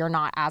means that you're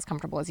not as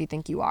comfortable as you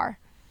think you are.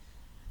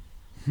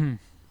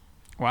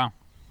 Wow.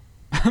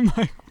 I'm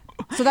like,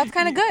 so that's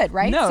kind of good,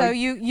 right? No. So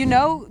you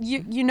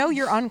know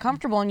you're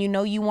uncomfortable and you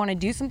know you want to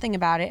do something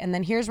about it, and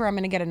then here's where I'm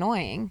going to get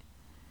annoying.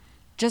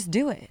 Just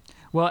do it.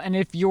 well, and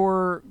if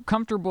you're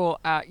comfortable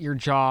at your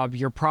job,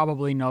 you're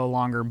probably no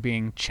longer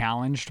being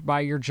challenged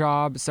by your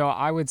job. So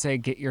I would say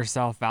get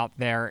yourself out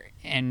there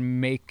and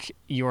make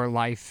your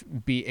life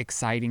be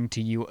exciting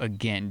to you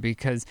again,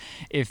 because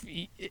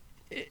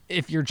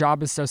if your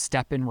job is so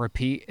step and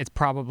repeat, it's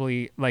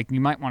probably like you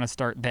might want to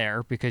start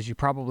there because you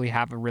probably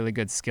have a really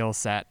good skill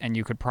set and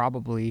you could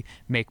probably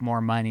make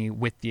more money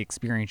with the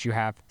experience you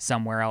have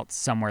somewhere else,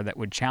 somewhere that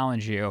would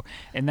challenge you.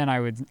 And then I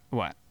would,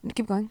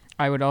 Keep going.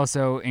 I would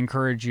also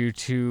encourage you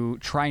to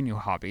try new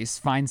hobbies.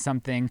 Find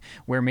something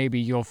where maybe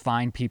you'll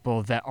find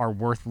people that are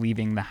worth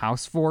leaving the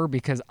house for,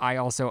 because I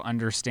also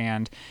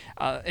understand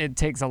it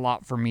takes a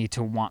lot for me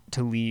to want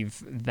to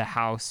leave the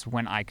house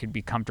when I could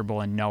be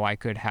comfortable and know I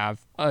could have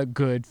a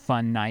good,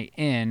 fun night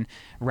in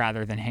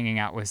rather than hanging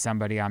out with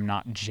somebody I'm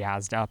not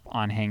jazzed up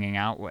on hanging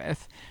out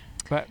with.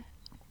 But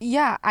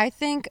Yeah, I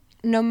think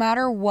no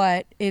matter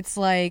what, it's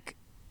like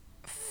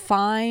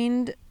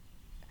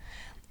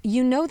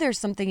there's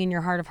something in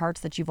your heart of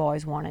hearts that you've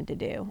always wanted to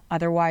do.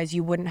 Otherwise,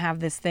 you wouldn't have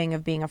this thing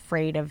of being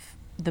afraid of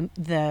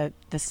the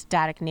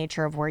static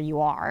nature of where you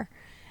are.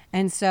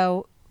 And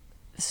so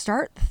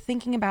start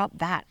thinking about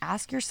that.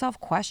 Ask yourself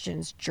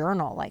questions,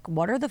 journal. Like,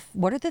 what are the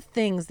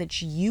things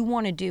that you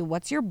want to do?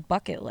 What's your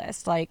bucket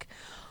list? Like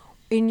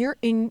in your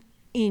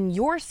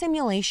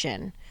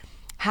simulation,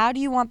 How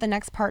do you want the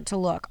next part to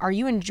look? Are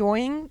you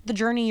enjoying the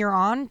journey you're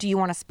on? Do you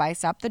want to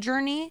spice up the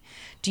journey?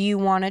 Do you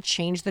want to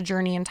change the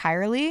journey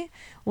entirely?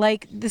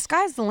 Like, the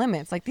sky's the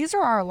limits. Like, these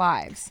are our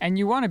lives. And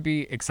you want to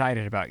be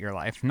excited about your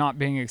life. Not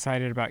being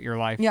excited about your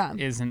life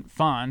isn't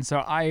fun. So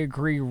I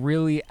agree,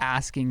 really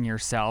asking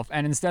yourself,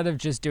 and instead of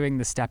just doing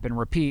the step and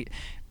repeat,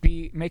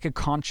 make a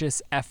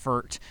conscious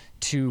effort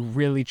to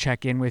really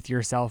check in with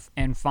yourself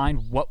and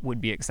find what would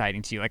be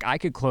exciting to you. Like, I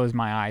could close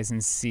my eyes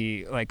and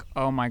see, like,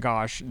 oh my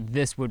gosh,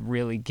 this would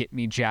really get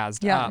me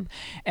jazzed up.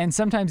 And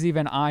sometimes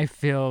even I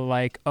feel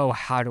like, oh,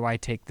 how do I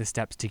take the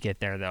steps to get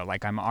there, though?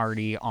 Like, I'm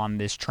already on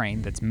this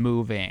train that's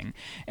moving.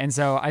 And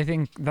so I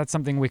think that's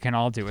something we can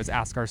all do, is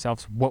ask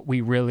ourselves what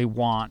we really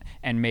want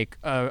and make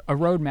a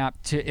roadmap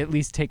to at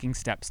least taking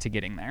steps to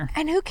getting there.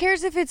 And who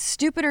cares if it's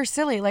stupid or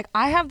silly? Like,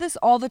 I have this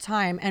all the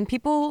time, and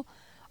people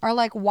are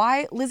like,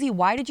 why, Lizzie,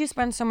 why did you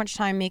spend so much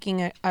time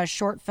making a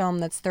short film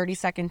that's 30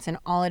 seconds and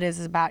all it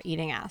is about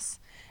eating ass?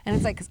 And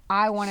it's like, because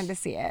I wanted to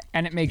see it.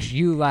 And it makes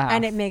you laugh.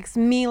 And it makes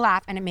me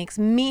laugh, and it makes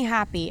me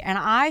happy. And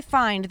I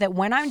find that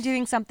when I'm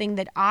doing something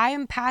that I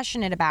am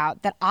passionate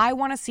about, that I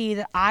want to see,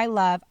 that I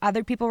love,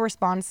 other people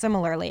respond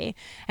similarly.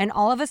 And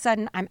all of a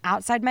sudden, I'm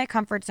outside my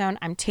comfort zone,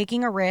 I'm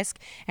taking a risk,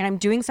 and I'm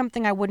doing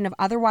something I wouldn't have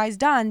otherwise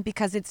done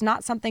because it's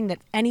not something that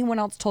anyone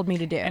else told me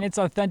to do. And it's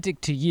authentic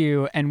to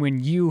you, and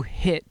when you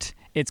hit,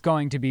 it's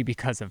going to be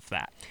because of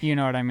that. You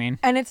know what I mean?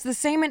 And it's the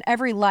same in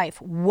every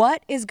life.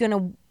 What is going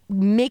to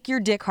make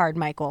your dick hard,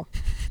 Michael?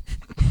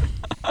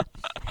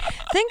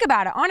 Think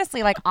about it.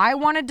 Honestly, like, I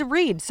wanted to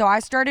read. So I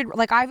started,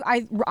 like,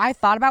 I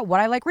thought about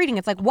what I like reading.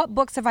 It's like, what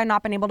books have I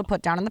not been able to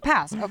put down in the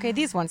past? Okay,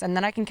 these ones. And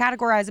then I can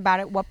categorize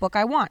about it what book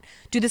I want.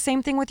 Do the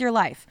same thing with your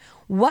life.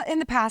 What in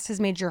the past has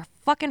made your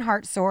fucking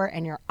heart sore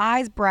and your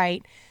eyes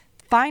bright?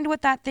 Find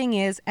what that thing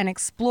is and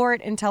explore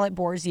it until it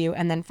bores you,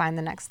 and then find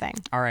the next thing.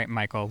 All right,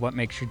 Michael, what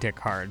makes your dick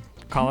hard?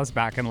 Call us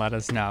back and let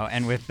us know.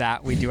 And with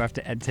that, we do have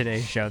to end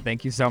today's show.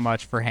 Thank you so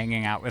much for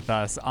hanging out with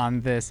us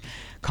on this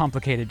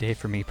complicated day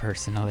for me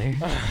personally.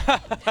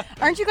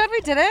 Aren't you glad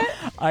we did it?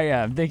 I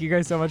am. Thank you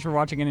guys so much for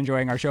watching and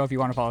enjoying our show. If you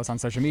want to follow us on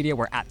social media,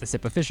 we're at The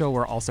Sip Official.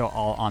 We're also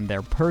all on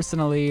there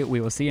personally.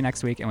 We will see you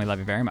next week, and we love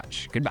you very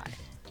much. Goodbye.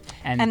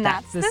 And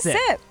that's The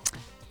Sip.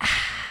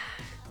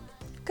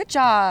 Good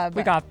job.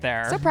 We got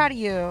there. So proud of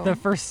you. The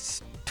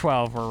first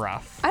 12 were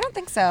rough. I don't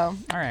think so.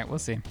 All right, we'll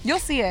see. You'll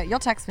see it. You'll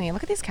text me.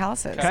 Look at these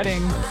calluses.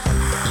 Cutting.